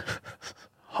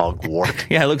 Hogwart.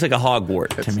 Yeah, it looks like a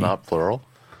hogwart to It's me. not plural.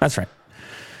 That's right.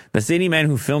 The city man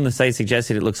who filmed the site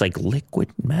suggested it looks like liquid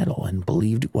metal and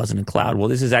believed it wasn't a cloud. Well,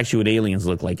 this is actually what aliens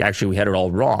look like. Actually, we had it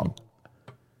all wrong.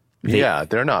 Yeah,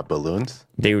 they're not balloons.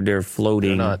 They're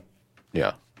floating, They're not.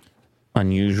 Yeah.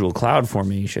 unusual cloud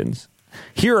formations.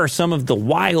 Here are some of the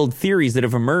wild theories that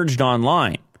have emerged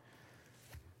online.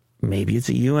 Maybe it's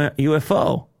a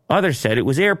UFO. Others said it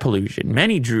was air pollution.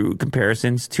 Many drew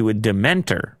comparisons to a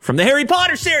Dementor from the Harry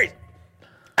Potter series.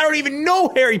 I don't even know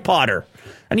Harry Potter.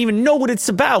 I don't even know what it's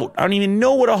about. I don't even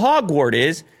know what a Hogwart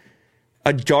is.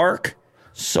 A dark,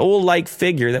 soul-like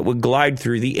figure that would glide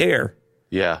through the air.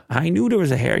 Yeah. I knew there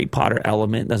was a Harry Potter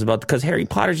element. That's about because Harry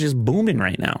Potter's just booming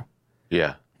right now.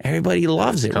 Yeah. Everybody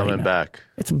loves it right Coming now. back.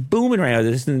 It's booming right now.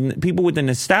 This is people with the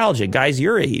nostalgia, guys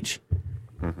your age.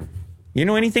 You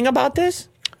know anything about this?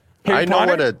 Harry I know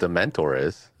Potter? what a Dementor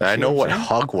is. I know what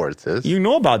Hogwarts is. You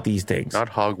know about these things. Not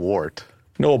Hogwart.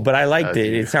 No, but I liked As it.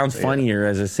 you- It sounds yeah. funnier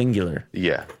as a singular.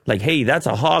 Yeah. Like, hey, that's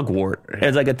a hogwart.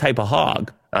 It's like a type of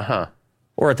hog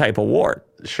or a type of wart.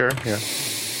 Sure. Yeah.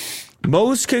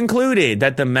 Most concluded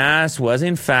that the mass was,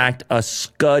 in fact, a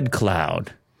Scud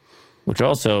cloud, which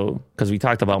also, because we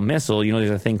talked about missile, there's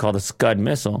a thing called a Scud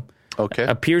missile. Okay.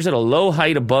 Appears at a low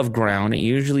height above ground,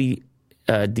 usually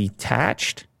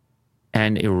detached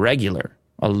and irregular.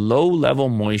 A low level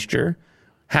moisture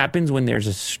happens when there's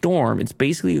a storm. It's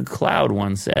basically a cloud,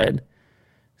 one said.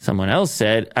 Someone else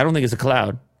said, I don't think it's a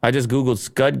cloud. I just Googled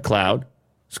Scud cloud,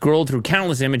 scrolled through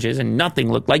countless images, and nothing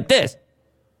looked like this.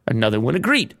 Another one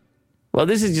agreed. Well,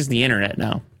 this is just the internet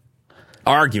now.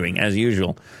 Arguing, as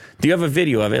usual. Do you have a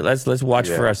video of it? Let's watch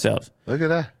for ourselves. Look at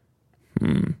that.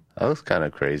 That was kind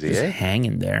of crazy, Just eh?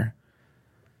 hanging there.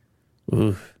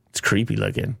 Ooh, it's creepy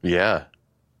looking. Yeah.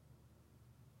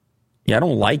 Yeah, I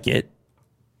don't like it.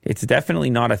 It's definitely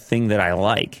not a thing that I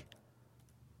like.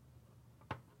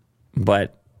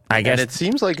 But I guess And it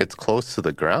seems like it's close to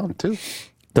the ground, too.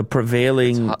 the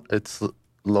prevailing It's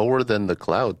lower than the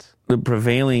clouds.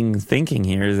 thinking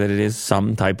here is that it is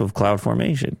some type of cloud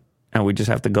formation. And we just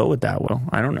have to go with that. Well,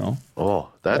 I don't know. Oh,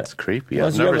 that's creepy.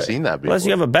 Unless I've you never have a- seen that before. Unless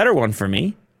you have a better one for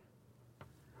me.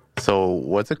 So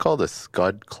what's it called? A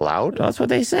Scud cloud? That's what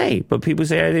they say. But people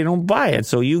say they don't buy it.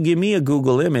 So you give me a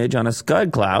Google image on a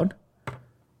Scud cloud.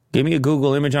 Give me a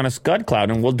Google image on a Scud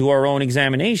cloud, and we'll do our own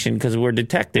examination because we're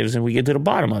detectives and we get to the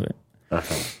bottom of it.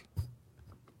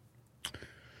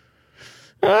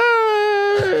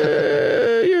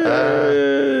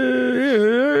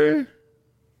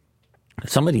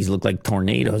 Some of these look like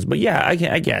tornadoes, but yeah, I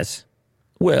guess.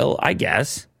 Well, I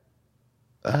guess.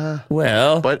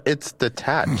 But it's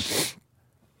detached.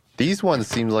 These ones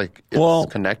seem like it's Well,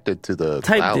 connected to the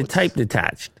type clouds.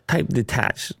 detached. Type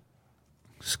detached.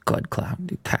 Scud cloud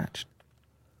detached.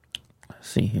 Let's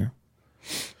see here.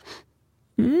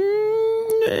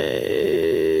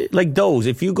 Like those.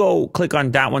 If you go click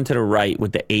on that one to the right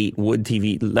with the 8 wood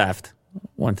TV left,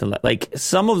 one to left. Like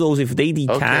some of those, if they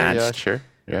detached, Okay, yeah, sure.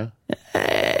 Yeah.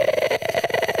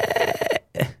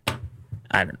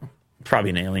 I don't know. Probably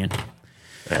an alien.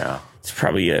 Yeah. It's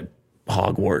probably a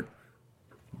hogwart.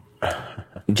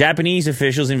 Japanese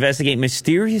officials investigate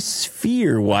mysterious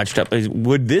sphere washed up.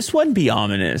 Would this one be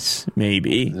ominous?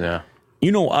 Maybe. Yeah.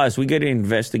 You know us, we got to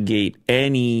investigate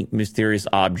any mysterious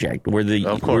object.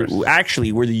 Of course.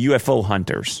 We're the UFO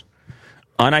hunters.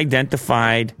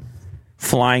 Unidentified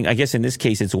flying, I guess in this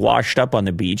case it's washed up on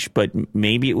the beach, but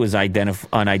maybe it was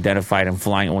unidentified and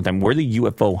flying at one time. We're the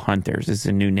UFO hunters. This is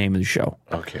the new name of the show.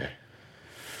 Okay.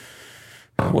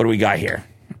 What do we got here?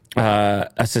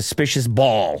 A suspicious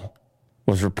ball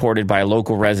was reported by a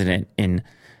local resident in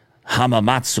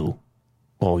Hamamatsu.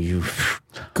 Oh, you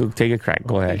go take a crack.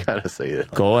 Go ahead. Gotta say it.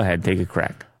 Go ahead. Take a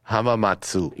crack.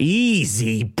 Hamamatsu.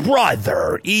 Easy,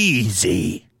 brother.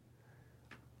 Easy.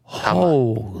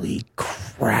 Holy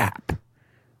crap.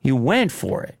 You went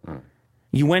for it.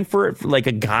 You went for it like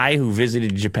a guy who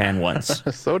visited Japan once.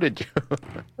 So did you.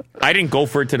 I didn't go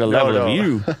for it to the level no. of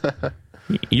you.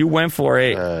 You went for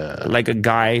it like a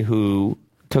guy who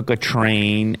took a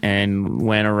train and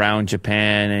went around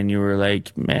Japan, and you were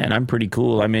like, man, I'm pretty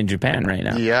cool. I'm in Japan right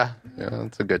now. Yeah,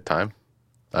 it's a good time.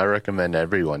 I recommend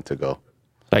everyone to go.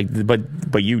 Like,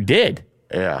 but you did.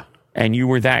 Yeah. And you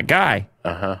were that guy.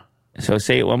 Uh-huh. So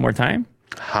say it one more time.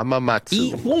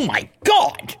 Hamamatsu. Oh my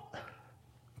God.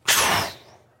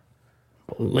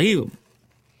 Believe.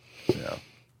 Yeah.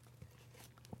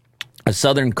 a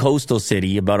southern coastal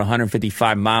city about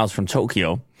 155 miles from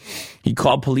Tokyo. He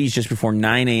called police just before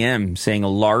 9 a.m. saying a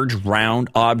large round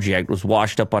object was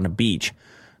washed up on a beach.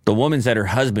 The woman said her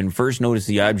husband first noticed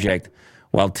the object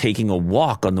while taking a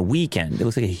walk on the weekend. It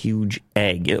looks like a huge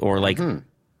egg or like,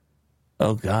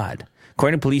 oh God.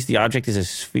 According to police, the object is a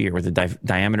sphere with a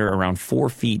diameter around 4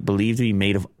 feet, believed to be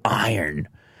made of iron.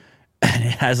 And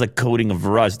it has a coating of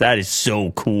rust. That is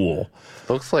so cool.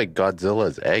 Looks like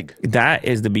Godzilla's egg. That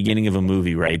is the beginning of a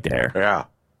movie right there. Yeah.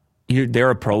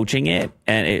 They're approaching it,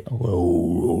 and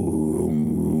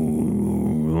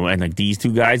and like these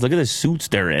two guys, look at the suits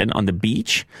they're in on the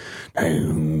beach.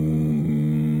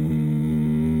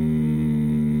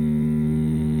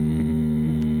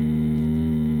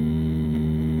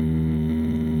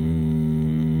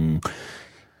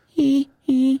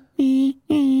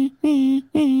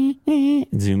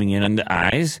 Zooming in on the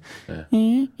eyes. Yeah.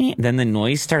 Then the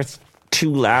noise starts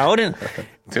too loud and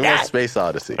too much Space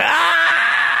Odyssey.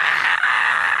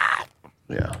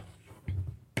 Yeah.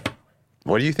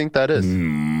 What do you think that is?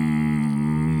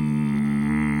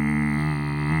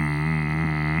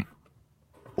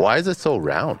 Why is it so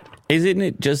round? Isn't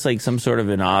it just like some sort of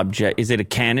an object? Is it a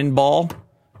cannonball? Do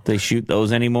they shoot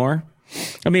those anymore?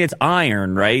 I mean, it's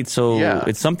iron, right? So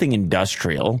it's something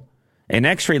industrial. An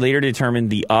X-ray later determined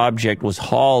the object was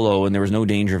hollow and there was no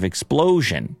danger of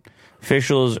explosion.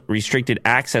 Officials restricted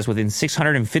access within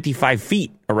 655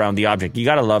 feet around the object. You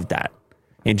got to love that.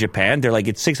 In Japan, they're like,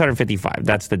 it's 655.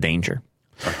 That's the danger.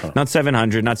 Not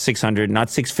 700, not 600, not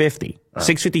 650.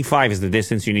 655 is the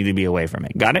distance you need to be away from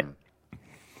it. Got it?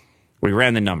 We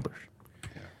ran the numbers.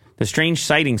 The strange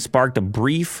sighting sparked a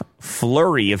brief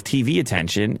flurry of TV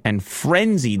attention and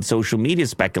frenzied social media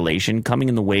speculation coming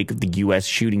in the wake of the U.S.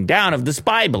 shooting down of the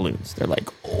spy balloons. They're like,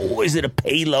 oh, is it a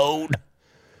payload?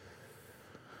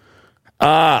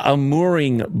 A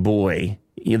mooring buoy.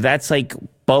 That's like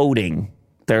boating.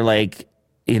 They're like,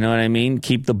 you know what I mean?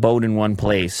 Keep the boat in one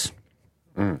place.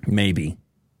 Maybe.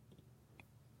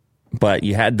 But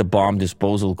you had the bomb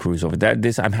disposal crews over there.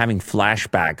 I'm having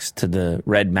flashbacks to the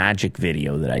Red Magic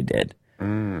video that I did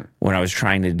when I was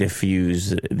trying to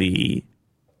defuse the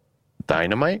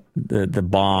dynamite, the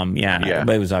bomb. Yeah,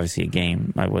 but it was obviously a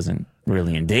game. I wasn't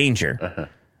really in danger,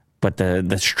 but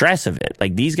the stress of it,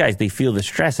 like these guys, they feel the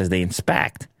stress as they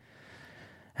inspect,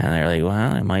 and they're like, "Well,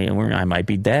 I might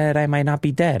be dead. I might not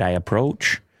be dead." I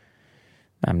approach.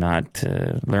 I'm not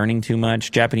learning too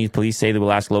much. Japanese police say they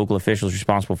will ask local officials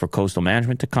responsible for coastal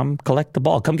management to come collect the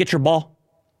ball. Come get your ball.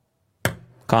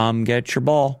 Come get your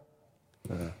ball.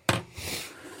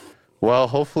 Well,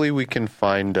 hopefully we can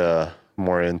find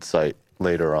more insight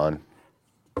later on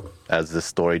as the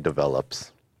story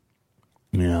develops.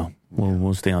 Yeah,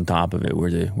 we'll stay on top of it. We're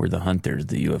the hunters,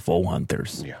 the UFO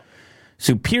hunters. Yeah.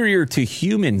 Superior to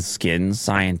human skin,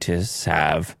 scientists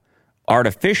have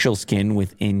artificial skin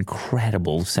with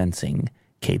incredible sensing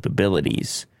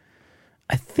capabilities.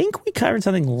 I think we covered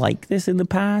something like this in the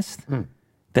past,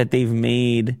 that they've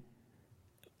made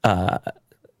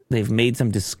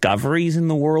some discoveries in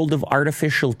the world of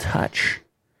artificial touch.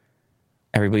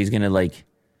 Everybody's going to like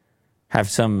have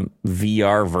some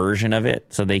VR version of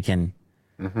it so they can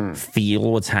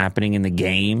feel what's happening in the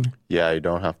game. Yeah, you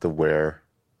don't have to wear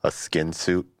a skin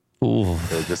suit. Ooh.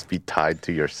 It'll just be tied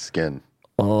to your skin.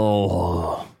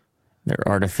 Oh, they're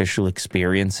artificial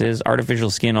experiences.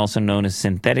 Artificial skin, also known as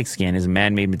synthetic skin, is a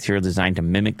man-made material designed to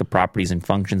mimic the properties and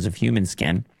functions of human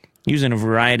skin, used in a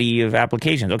variety of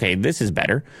applications. Okay, this is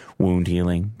better. Wound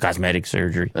healing, cosmetic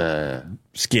surgery,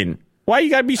 skin. Why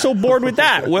you gotta be so bored with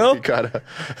that, Will? we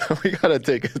gotta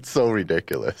take it so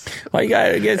ridiculous. Why you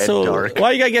gotta get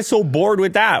so bored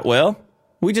with that, Will?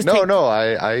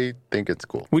 I think it's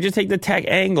cool. We just take the tech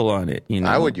angle on it, you know.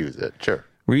 I would use it, sure.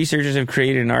 Researchers have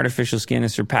created an artificial skin that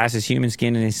surpasses human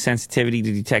skin in its sensitivity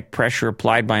to detect pressure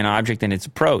applied by an object and its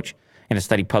approach. In a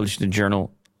study published in the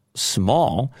journal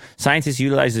Small, scientists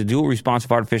utilized the dual response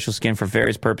of artificial skin for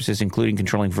various purposes, including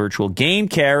controlling virtual game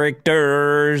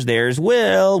characters. There's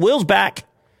Will. Will's back.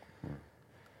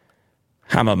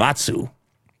 Hamamatsu.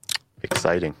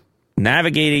 Exciting.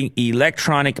 Navigating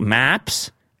electronic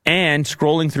maps and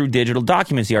scrolling through digital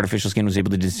documents. The artificial skin was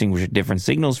able to distinguish different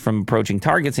signals from approaching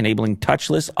targets, enabling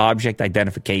touchless object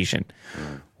identification.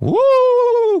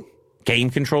 Woo! Game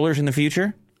controllers in the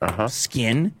future.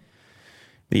 Skin.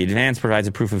 The advance provides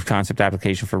a proof of concept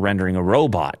application for rendering a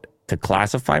robot to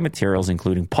classify materials,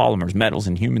 including polymers, metals,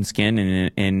 and human skin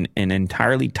in an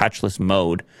entirely touchless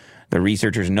mode. The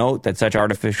researchers note that such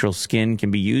artificial skin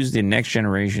can be used in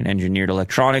next-generation engineered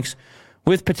electronics,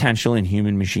 with potential in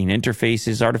human-machine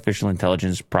interfaces, artificial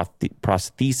intelligence,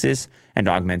 prosthesis, and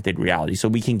augmented reality. So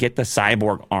we can get the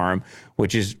cyborg arm,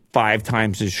 which is 5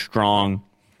 times as strong,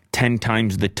 10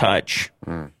 times the touch.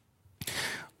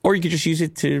 Or you could just use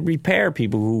it to repair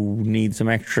people who need some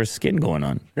extra skin going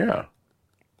on. Yeah.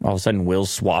 All of a sudden,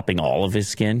 Will's swapping all of his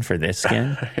skin for this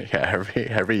skin. Yeah,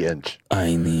 every inch.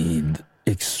 I need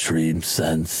extreme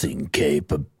sensing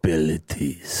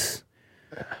capabilities.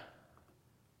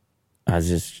 I was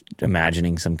just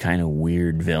imagining some kind of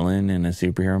weird villain in a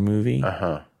superhero movie.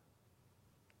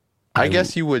 I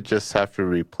guess you would just have to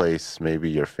replace maybe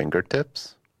your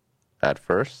fingertips at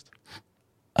first.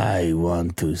 I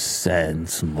want to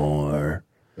sense more.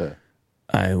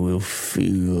 I will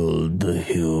feel the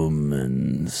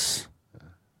humans.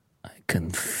 I can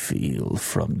feel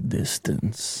from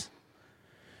distance.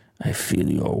 I feel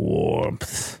your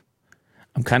warmth.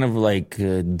 I'm kind of like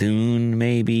Dune,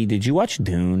 maybe. Did you watch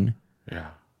Dune?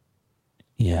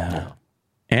 Yeah.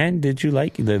 And did you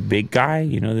like the big guy?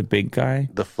 You know the big guy?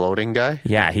 The floating guy?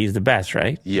 Yeah, he's the best,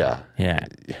 right? Yeah. Yeah.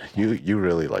 You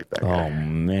really like that guy. Oh,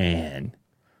 man.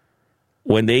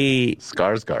 When they...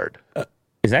 Skarsgård.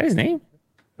 Is that his name?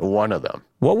 One of them.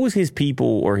 What was his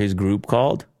people or his group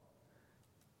called?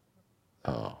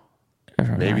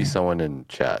 Maybe someone in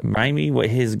chat. Remind me what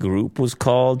his group was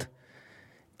called.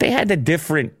 They had the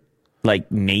different,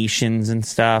 like, nations and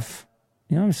stuff.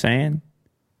 You know what I'm saying?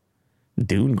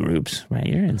 Dune groups, right?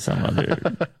 You're in some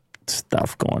other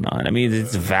stuff going on. I mean,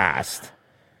 it's vast.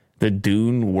 The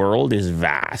Dune world is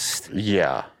vast.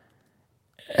 Yeah.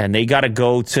 And they got to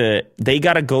go to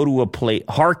a place.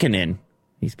 Harkonnen.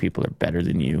 These people are better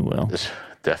than you, Will.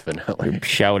 Definitely.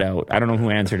 Shout out. I don't know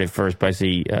who answered it first, but I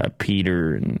see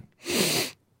Peter and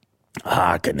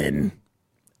Harkonnen.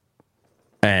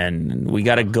 And we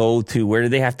got to go to, where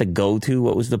did they have to go to?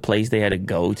 What was the place they had to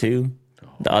go to?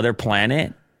 The other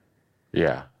planet?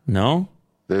 Yeah. No?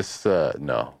 This,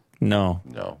 no. No.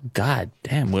 God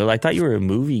damn, Will, I thought you were a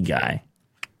movie guy.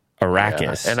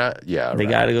 Arrakis. They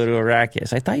got to go to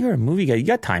Arrakis. I thought you were a movie guy. You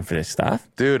got time for this stuff.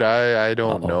 Dude, I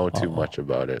don't know too much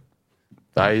about it.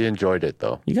 I enjoyed it,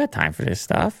 though. You got time for this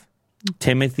stuff.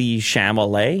 Timothy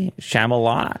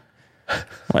Chalamet,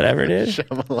 whatever it is.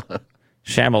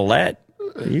 Chalamet.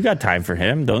 You got time for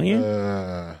him, don't you?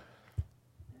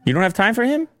 You don't have time for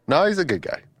him? No, he's a good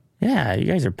guy. Yeah, you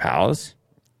guys are pals.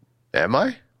 Am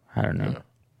I? I don't know.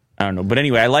 But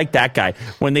anyway, I like that guy.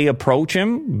 When they approach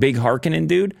him, big Harkonnen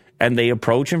dude, and they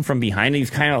approach him from behind,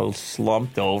 he's kind of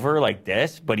slumped over like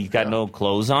this, but he's got no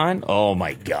clothes on. Oh,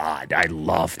 my God. I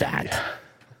love that. Yeah.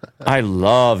 I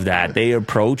love that. They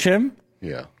approach him.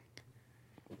 Yeah.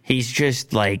 He's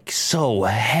just like so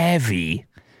heavy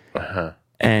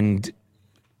and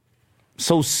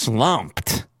so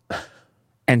slumped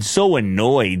and so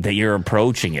annoyed that you're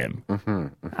approaching him.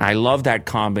 I love that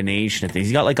combination of things.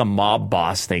 He's got like a mob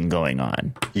boss thing going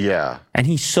on. Yeah. And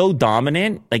he's so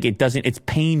dominant, like it's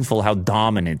painful how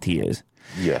dominant he is.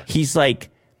 Yeah. He's like,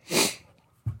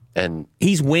 and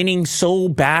he's winning so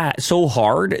bad, so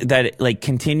hard that like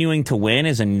continuing to win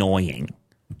is annoying.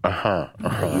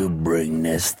 You bring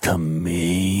this to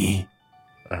me.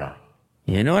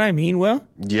 You know what I mean, Will?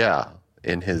 Yeah.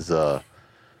 In his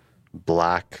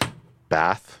black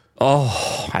bath.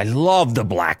 Oh, I love the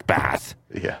black bath.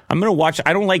 Yeah. I'm going to watch.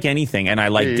 I don't like anything, and I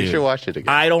like Dune. You should watch it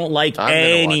again. I don't like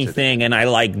anything, and I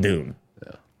like Dune.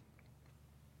 Yeah.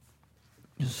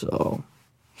 So,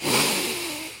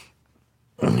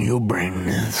 you bring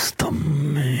this to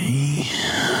me.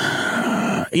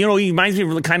 You know, he reminds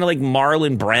me of kind of like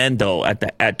Marlon Brando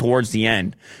at towards the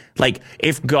end. Like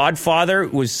if Godfather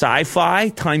was sci-fi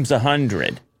times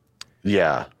 100.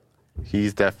 Yeah.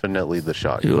 He's definitely the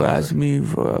shot. You asked me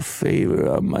for a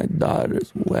favor at my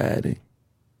daughter's wedding.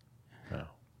 No.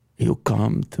 You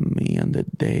come to me on the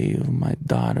day of my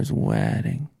daughter's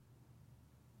wedding.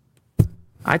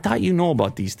 I thought you know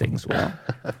about these things, Will.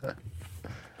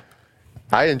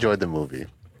 I enjoyed the movie.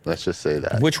 Let's just say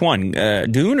that. Which one?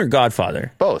 Dune or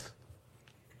Godfather? Both.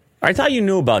 I thought you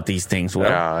knew about these things, Will.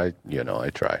 Yeah, I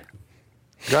try.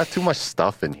 Got too much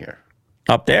stuff in here.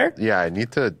 Up there? Yeah, I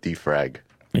need to defrag.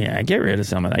 Yeah, get rid of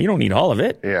some of that. You don't need all of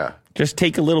it. Yeah. Just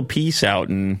take a little piece out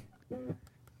and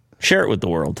share it with the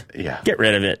world. Yeah. Get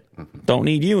rid of it. Don't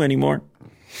need you anymore.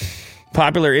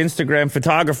 Popular Instagram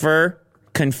photographer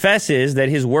confesses that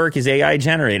his work is AI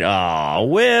generated. Oh,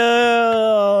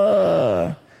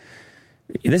 Will.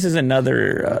 This is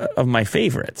another of my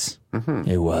favorites.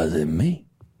 It wasn't me.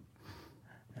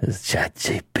 It's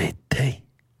ChatGPT.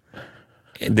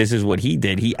 This is what he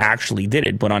did. He actually did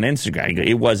it, but on Instagram.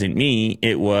 It wasn't me.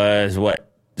 It was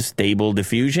what? Stable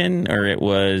Diffusion? Or it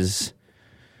was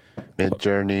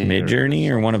Midjourney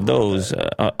or one of those.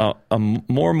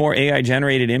 More and more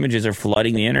AI-generated images are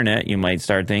flooding the internet. You might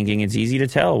start thinking it's easy to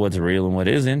tell what's real and what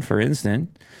isn't. For instance,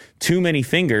 too many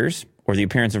fingers or the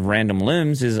appearance of random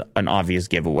limbs is an obvious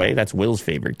giveaway. That's Will's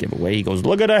favorite giveaway. He goes,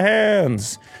 look at the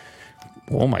hands.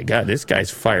 Oh, my God, this guy's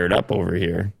fired up over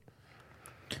here.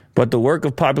 But the work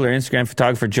of popular Instagram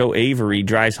photographer Joe Avery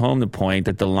drives home the point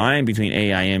that the line between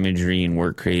AI imagery and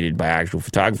work created by actual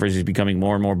photographers is becoming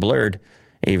more and more blurred.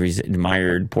 Avery's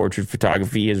admired portrait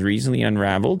photography has recently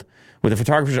unraveled, with the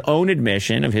photographer's own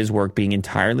admission of his work being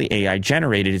entirely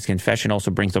AI-generated. His confession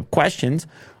also brings up questions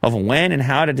of when and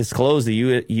how to disclose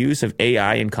the use of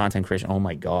AI in content creation. Oh,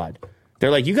 my God.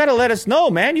 They're like, you got to let us know,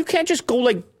 man. You can't just go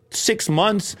like 6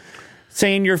 months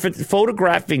saying you're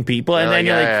photographing people, and then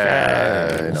you're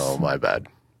like, no, my bad.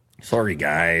 Sorry,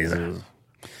 guys. It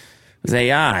was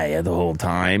AI the whole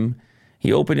time.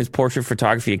 He opened his portrait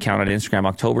photography account on Instagram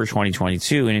October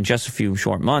 2022, and in just a few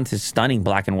short months, his stunning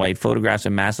black and white photographs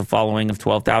amassed a following of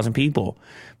 12,000 people.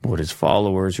 But what his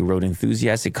followers, who wrote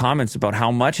enthusiastic comments about how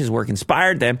much his work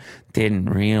inspired them, didn't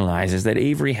realize is that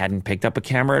Avery hadn't picked up a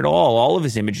camera at all. All of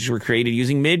his images were created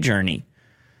using Midjourney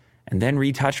and then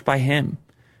retouched by him.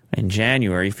 In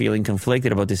January, feeling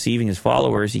conflicted about deceiving his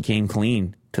followers, he came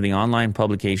clean to the online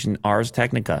publication Ars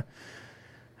Technica.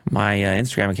 My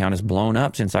Instagram account has blown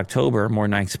up since October, more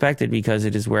than I expected, because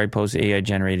it is where I post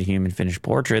AI-generated human finished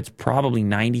portraits. Probably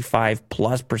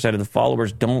 95+% of the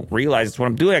followers don't realize it's what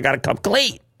I'm doing. I got to come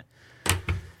clean.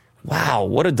 Wow,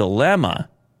 what a dilemma.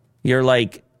 You're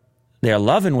like, they're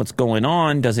loving what's going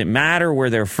on. Does it matter where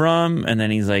they're from? And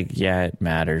then he's like, yeah, it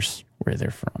matters where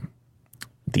they're from.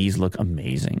 These look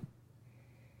amazing.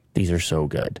 These are so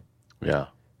good. Yeah.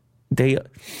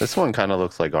 This one kind of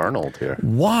looks like Arnold here.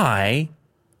 Why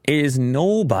is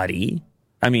nobody,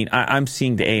 I mean, I'm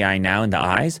seeing the AI now in the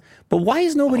eyes, but why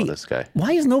is nobody, this guy.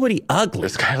 Why is nobody ugly?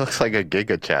 This guy looks like a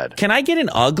Giga Chad. Can I get an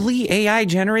ugly AI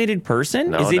generated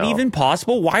person? No, is it even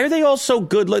possible? Why are they all so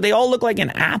good? Look, they all look like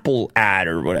an Apple ad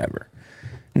or whatever.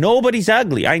 Nobody's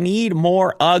ugly. I need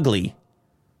more ugly.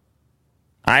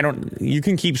 You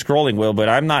can keep scrolling, Will, but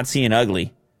I'm not seeing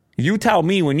ugly. You tell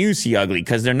me when you see ugly,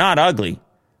 because they're not ugly.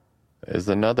 There's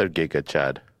another Giga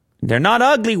Chad. They're not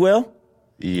ugly, Will.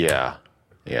 Yeah.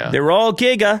 They're all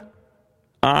Giga.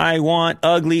 I want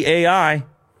ugly AI.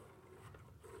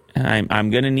 I'm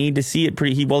going to need to see it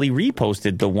he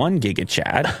reposted the one Giga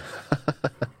Chad.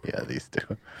 Yeah, these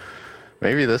two.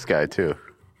 Maybe this guy, too.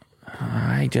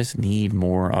 I just need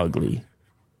more ugly.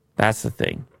 That's the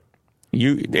thing. Are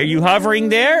you hovering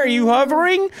there? Are you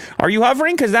hovering?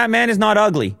 Because that man is not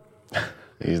ugly.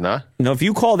 He's not? No, if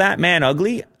you call that man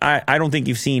ugly, I don't think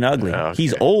you've seen ugly. Okay.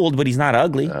 He's old, but he's not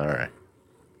ugly. All right.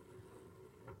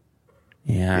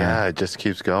 Yeah, it just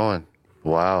keeps going.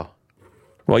 Wow.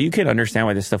 Well, you can understand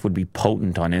why this stuff would be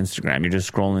potent on Instagram. You're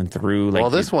just scrolling through. Like, well,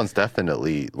 this one's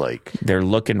definitely like they're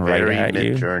looking right at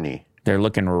you. Midjourney. They're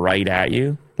looking right at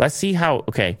you. Let's see how.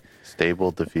 Okay.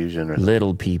 Stable diffusion. Or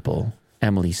Little people.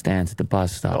 Emily stands at the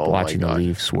bus stop watching the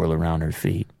leaves swirl around her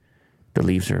feet. The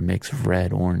leaves are a mix of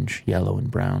red, orange, yellow, and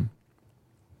brown.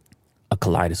 A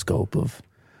kaleidoscope of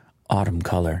autumn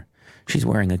color. She's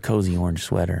wearing a cozy orange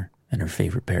sweater and her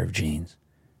favorite pair of jeans.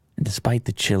 And despite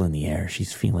the chill in the air,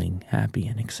 she's feeling happy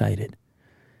and excited.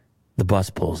 The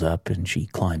bus pulls up and she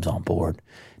climbs on board,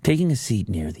 taking a seat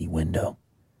near the window.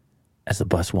 As the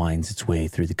bus winds its way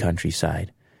through the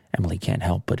countryside, Emily can't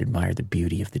help but admire the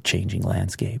beauty of the changing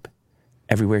landscape.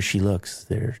 Everywhere she looks,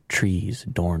 there are trees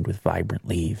adorned with vibrant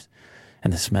leaves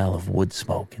and the smell of wood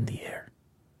smoke in the air.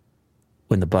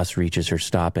 When the bus reaches her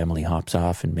stop, Emily hops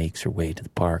off and makes her way to the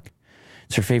park.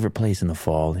 It's her favorite place in the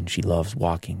fall, and she loves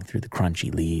walking through the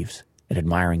crunchy leaves and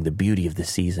admiring the beauty of the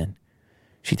season.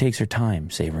 She takes her time,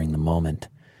 savoring the moment,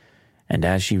 and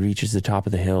as she reaches the top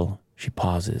of the hill, she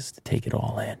pauses to take it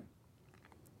all in.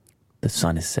 The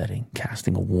sun is setting,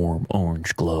 casting a warm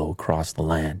orange glow across the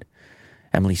land.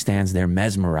 Emily stands there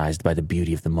mesmerized by the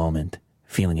beauty of the moment,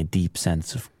 feeling a deep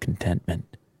sense of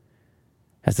contentment.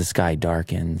 As the sky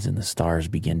darkens and the stars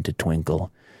begin to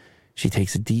twinkle, she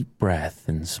takes a deep breath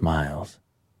and smiles.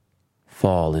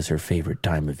 Fall is her favorite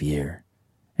time of year,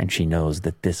 and she knows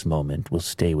that this moment will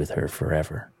stay with her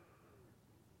forever.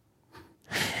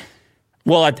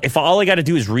 Well, if all I got to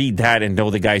do is read that and know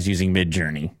the guy's using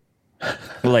Midjourney.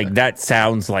 Like, that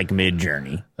sounds like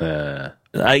Midjourney.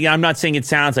 I'm not saying it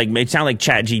sounds like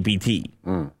ChatGPT.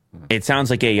 It sounds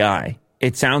like AI.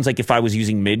 It sounds like if I was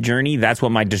using Midjourney, that's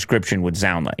what my description would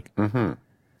sound like. Mm-hmm.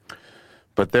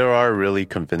 But there are really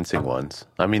convincing ones.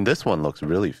 I mean, this one looks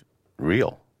really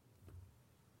real.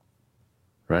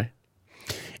 Right?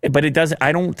 But it doesn't,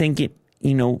 I don't think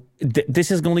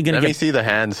this is only going to Let me get... see the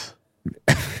hands.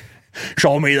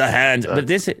 Show me the hands. But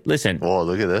listen, Whoa,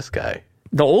 look at this guy.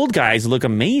 the old guys look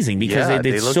amazing because Yeah,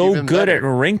 they're they look so even good better. at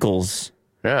wrinkles.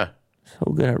 Yeah.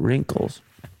 So good at wrinkles.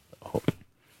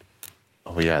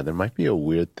 Oh, yeah, there might be a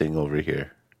weird thing over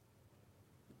here.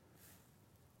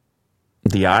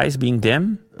 The eyes being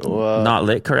dim, not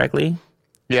lit correctly.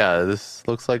 Yeah, this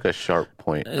looks like a sharp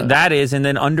point. That is, and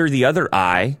then under the other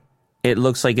eye, it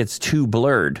looks like it's too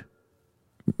blurred.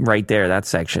 Right there, that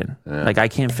section. Like I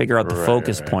can't figure out the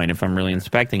focus point if I'm really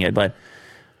inspecting it. But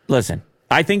listen,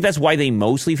 I think that's why they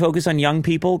mostly focus on young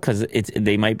people because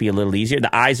they might be a little easier.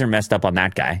 The eyes are messed up on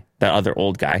that guy, the other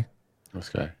old guy. This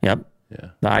guy. Yep. Yeah.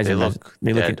 The eyes They are look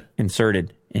they look dead.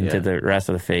 inserted into the rest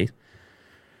of the face.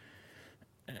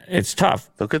 It's tough.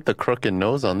 Look at the crooked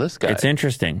nose on this guy. It's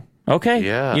interesting. Okay.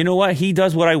 Yeah. You know what? He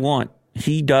does what I want.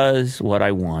 He does what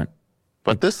I want.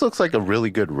 But this looks like a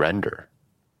really good render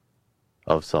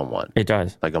of someone, It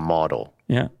does. like a model.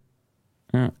 Yeah.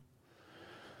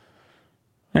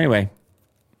 Anyway,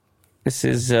 this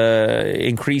is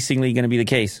increasingly going to be the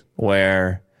case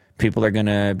where people are going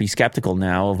to be skeptical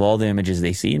now of all the images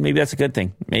they see, and maybe that's a good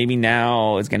thing. Maybe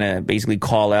now it's going to basically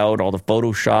call out all the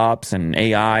Photoshops and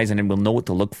AIs, and then we'll know what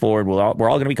to look for. And we're all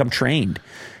going to become trained.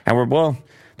 And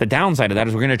the downside of that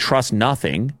is we're going to trust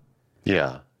nothing.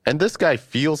 Yeah. And this guy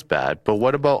feels bad, but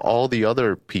what about all the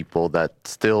other people that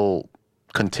still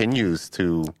continues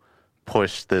to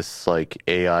push this like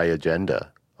AI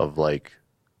agenda of like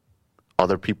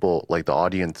other people, like the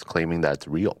audience claiming that it's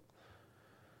real?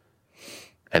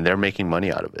 And they're making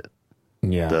money out of it.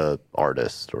 Yeah. The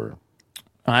artist or...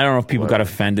 I don't know if people got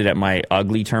offended at my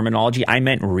ugly terminology. I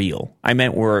meant real. I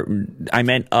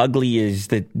meant ugly is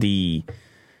the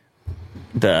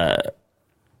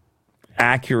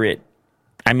accurate.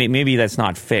 I mean, maybe that's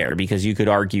not fair because you could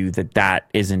argue that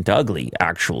isn't ugly,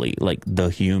 actually, like the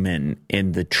human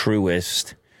in the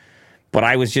truest. But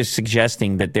I was just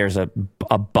suggesting that there's a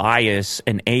bias,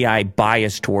 an AI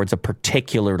bias towards a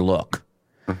particular look,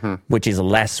 which is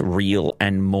less real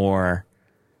and more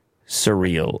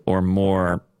surreal or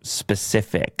more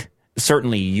specific,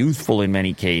 certainly youthful in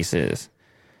many cases.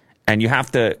 And you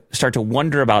have to start to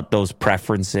wonder about those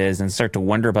preferences and start to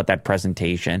wonder about that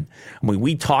presentation.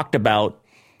 We talked about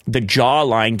the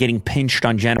jawline getting pinched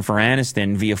on Jennifer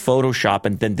Aniston via Photoshop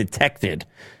and then detected.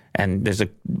 And there's a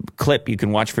clip you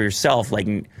can watch for yourself. Like,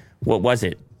 what was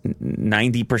it?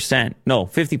 90%? No,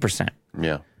 50%.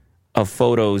 Yeah. Of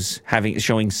photos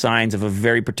showing signs of a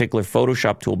very particular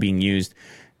Photoshop tool being used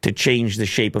to change the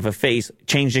shape of a face.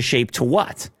 Change the shape to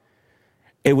what?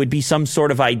 It would be some sort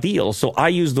of ideal. So I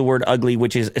use the word ugly,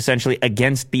 which is essentially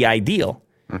against the ideal,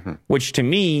 which to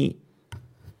me,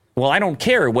 well, I don't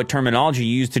care what terminology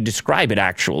you use to describe it,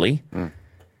 actually.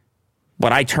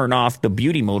 But I turn off the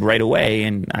beauty mode right away,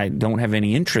 and I don't have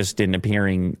any interest in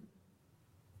appearing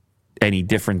any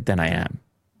different than I am.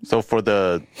 So for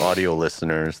the audio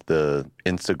listeners, the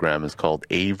Instagram is called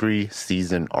Avery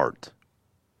Season Art.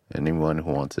 Anyone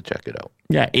who wants to check it out.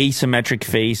 Yeah, asymmetric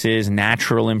faces,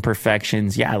 natural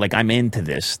imperfections. Yeah, like I'm into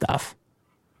this stuff.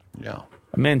 Yeah.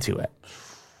 I'm into it.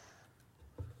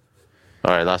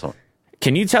 All right, last one.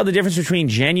 Can you tell the difference between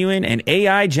genuine and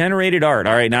AI-generated art?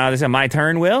 All right, now this is my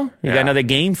turn, Will. You got another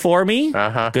game for me?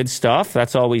 Good stuff.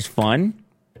 That's always fun.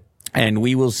 And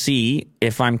we will see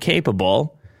if I'm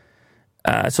capable.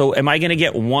 So am I going to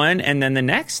get one and then the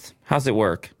next? How's it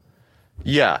work?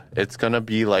 Yeah, it's going to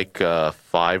be like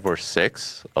 5 or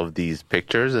 6 of these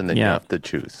pictures, and then you have to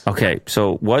choose. Okay,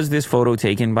 so was this photo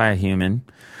taken by a human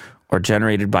or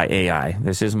generated by AI?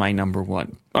 This is my number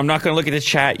one. I'm not going to look at the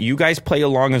chat. You guys play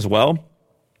along as well.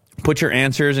 Put your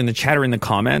answers in the chat or in the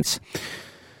comments.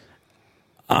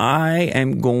 I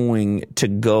am going to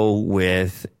go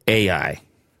with AI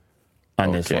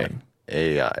on this one.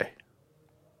 AI.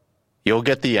 You'll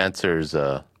get the answers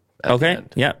at the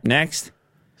end. Yep. Next.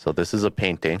 So this is a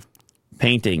painting.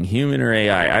 Painting, human or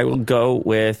AI? I will go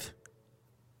with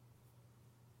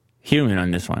human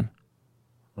on this one.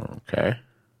 Okay.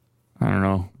 I don't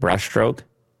know. Brushstroke.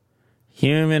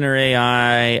 Human or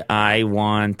AI? I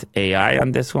want AI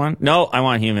on this one. No, I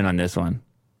want human on this one.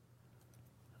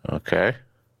 Okay.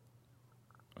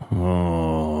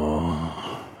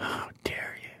 Oh, how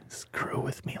dare you screw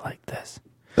with me like this?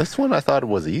 This one I thought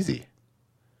was easy.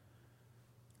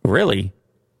 Really?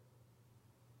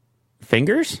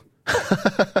 Fingers?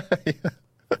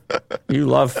 You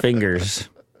love fingers.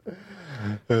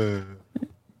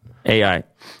 AI.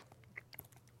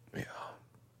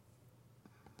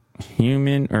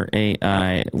 Human or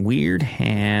AI? Weird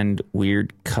hand,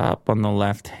 weird cup on the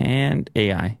left hand.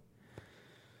 AI.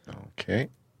 Okay.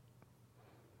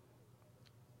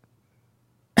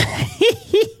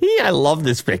 I love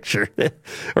this picture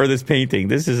or this painting.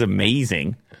 This is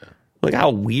amazing. Look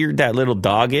how weird that little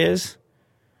dog is.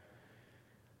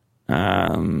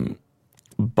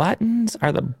 Buttons,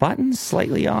 are the buttons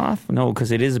slightly off? No,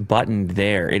 because it is buttoned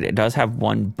there. It does have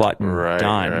one button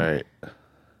done. Right.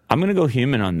 I'm going to go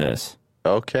human on this.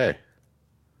 Okay.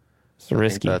 It's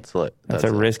risky. That's lit. That's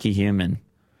a risky human.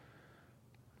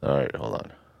 All right, hold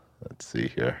on. Let's see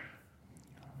here.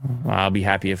 Well, I'll be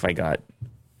happy if I got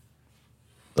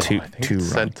two it's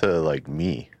sent to like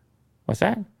me. What's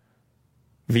that?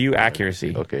 View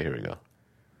accuracy. Okay, here we go.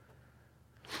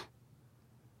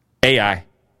 AI.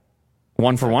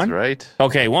 One for one? Right.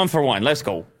 Okay, 1 for 1. Let's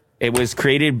go. It was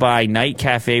created by Night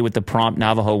Cafe with the prompt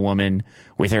Navajo woman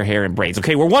with her hair in braids.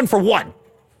 Okay, we're 1 for 1.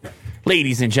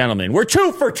 Ladies and gentlemen, we're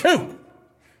 2 for 2.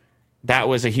 That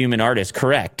was a human artist,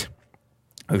 correct.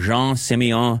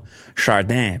 Jean-Simeon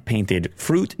Chardin painted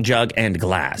fruit, jug, and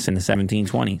glass in the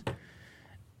 1720s.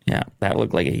 Yeah, that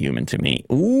looked like a human to me.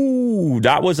 Ooh,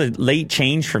 that was a late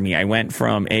change for me. I went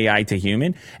from AI to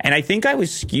human, and I think I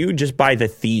was skewed just by the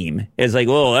theme. It's like,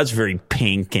 oh, that's very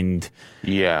pink and...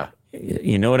 Yeah.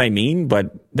 You know what I mean?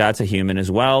 But that's a human as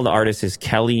well. The artist is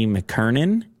Kelly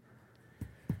McKernan.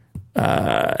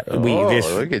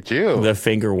 Look at you. The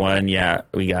finger one, yeah,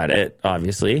 we got it,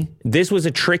 obviously. This was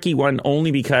a tricky one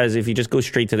only because if you just go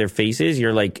straight to their faces,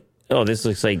 you're like, oh, this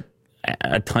looks like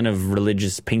a ton of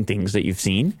religious paintings that you've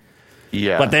seen.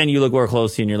 Yeah. But then you look more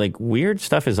closely and you're like, weird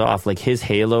stuff is off. Like his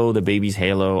halo, the baby's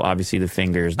halo, obviously the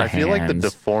fingers, the hands. I feel like the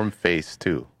deformed face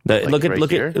too. Look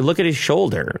at his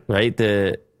shoulder, right?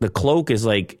 The cloak is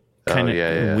like kind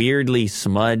of weirdly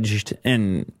smudged,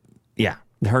 and yeah,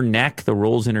 her neck, the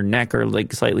rolls in her neck are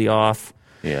like slightly off.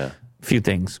 Yeah. A few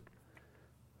things.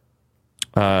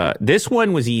 This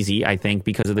one was easy, I think,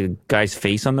 because of the guy's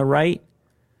face on the right.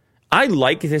 I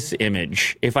like this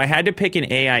image. If I had to pick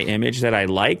an AI image that I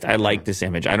like this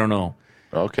image. I don't know.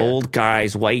 Okay. Old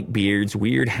guys, white beards,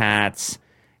 weird hats.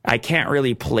 I can't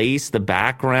really place the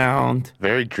background.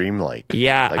 Very dreamlike.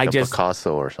 Yeah, like a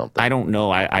Picasso or something. I don't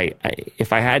know. I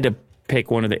if I had to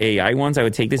pick one of the AI ones, I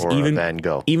would take this, or even Van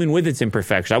Gogh. Even with its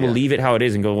imperfection. I would leave it how it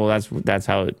is and go, well, that's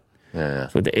how it. Yeah.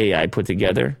 That's what the AI put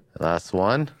together. Last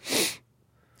one.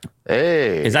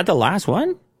 Hey. Is that the last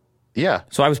one? Yeah.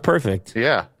 So I was perfect.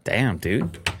 Yeah. Damn,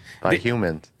 dude. By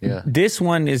humans. Yeah. This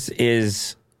one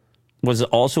was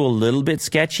also a little bit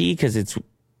sketchy because it's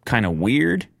kind of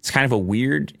weird. It's kind of a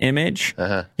weird image.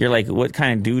 Uh-huh. You're like, what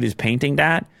kind of dude is painting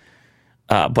that?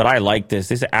 But I like this.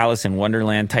 This is Alice in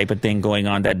Wonderland type of thing going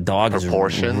on. That dog is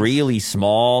really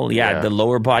small. Yeah, the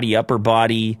lower body, upper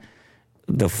body,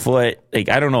 the foot. Like,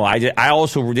 I don't know. I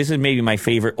also, this is maybe my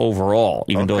favorite overall,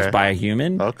 even though it's by a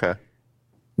human. Okay.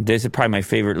 This is probably my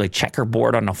favorite, like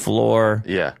checkerboard on the floor.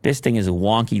 Yeah. This thing is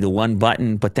wonky, the one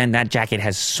button, but then that jacket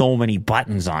has so many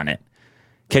buttons on it.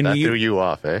 That threw you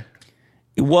off, eh?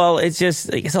 Well, it's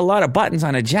just, like, it's a lot of buttons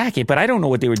on a jacket, but I don't know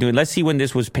what they were doing. Let's see when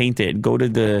this was painted. Go to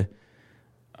the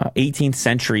 18th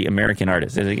century American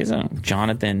artist. It's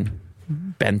Jonathan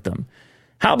Bentham.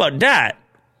 How about that?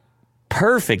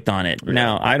 Perfect on it. Yeah.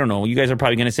 Now, I don't know. You guys are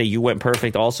probably going to say you went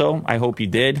perfect also. I hope you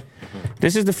did. Mm-hmm.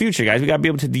 This is the future, guys. We got to be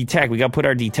able to detect. We got to put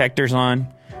our detectors on.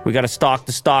 We got to stalk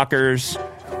the stalkers.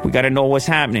 We got to know what's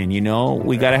happening, you know?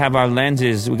 We got to have our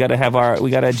lenses. We got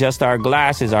to adjust our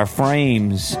glasses, our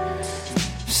frames.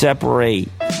 Separate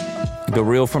the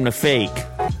real from the fake.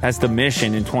 That's the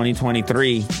mission in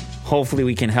 2023. Hopefully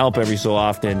we can help every so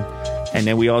often. And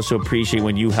then we also appreciate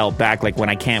when you help back, like when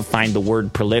I can't find the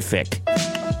word prolific.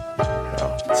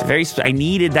 It's I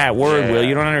needed that word, Will.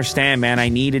 You don't understand, man. I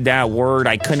needed that word.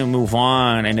 I couldn't move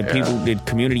on. And the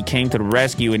community came to the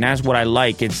rescue. And that's what I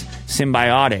like. It's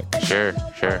symbiotic. Sure.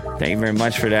 Thank you very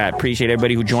much for that. Appreciate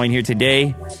everybody who joined here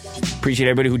today. Appreciate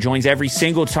everybody who joins every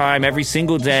single time, every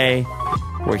single day.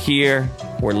 We're here.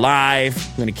 We're live.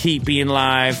 We're going to keep being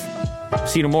live.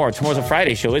 See you tomorrow. Tomorrow's a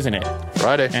Friday show, isn't it?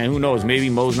 Friday. And who knows? Maybe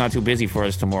Mo's not too busy for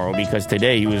us tomorrow because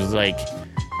today he was like,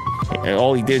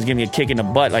 all he did is give me a kick in the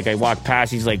butt. Like I walked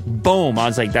past, he's like, boom. I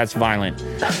was like, that's violent.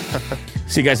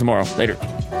 See you guys tomorrow. Later.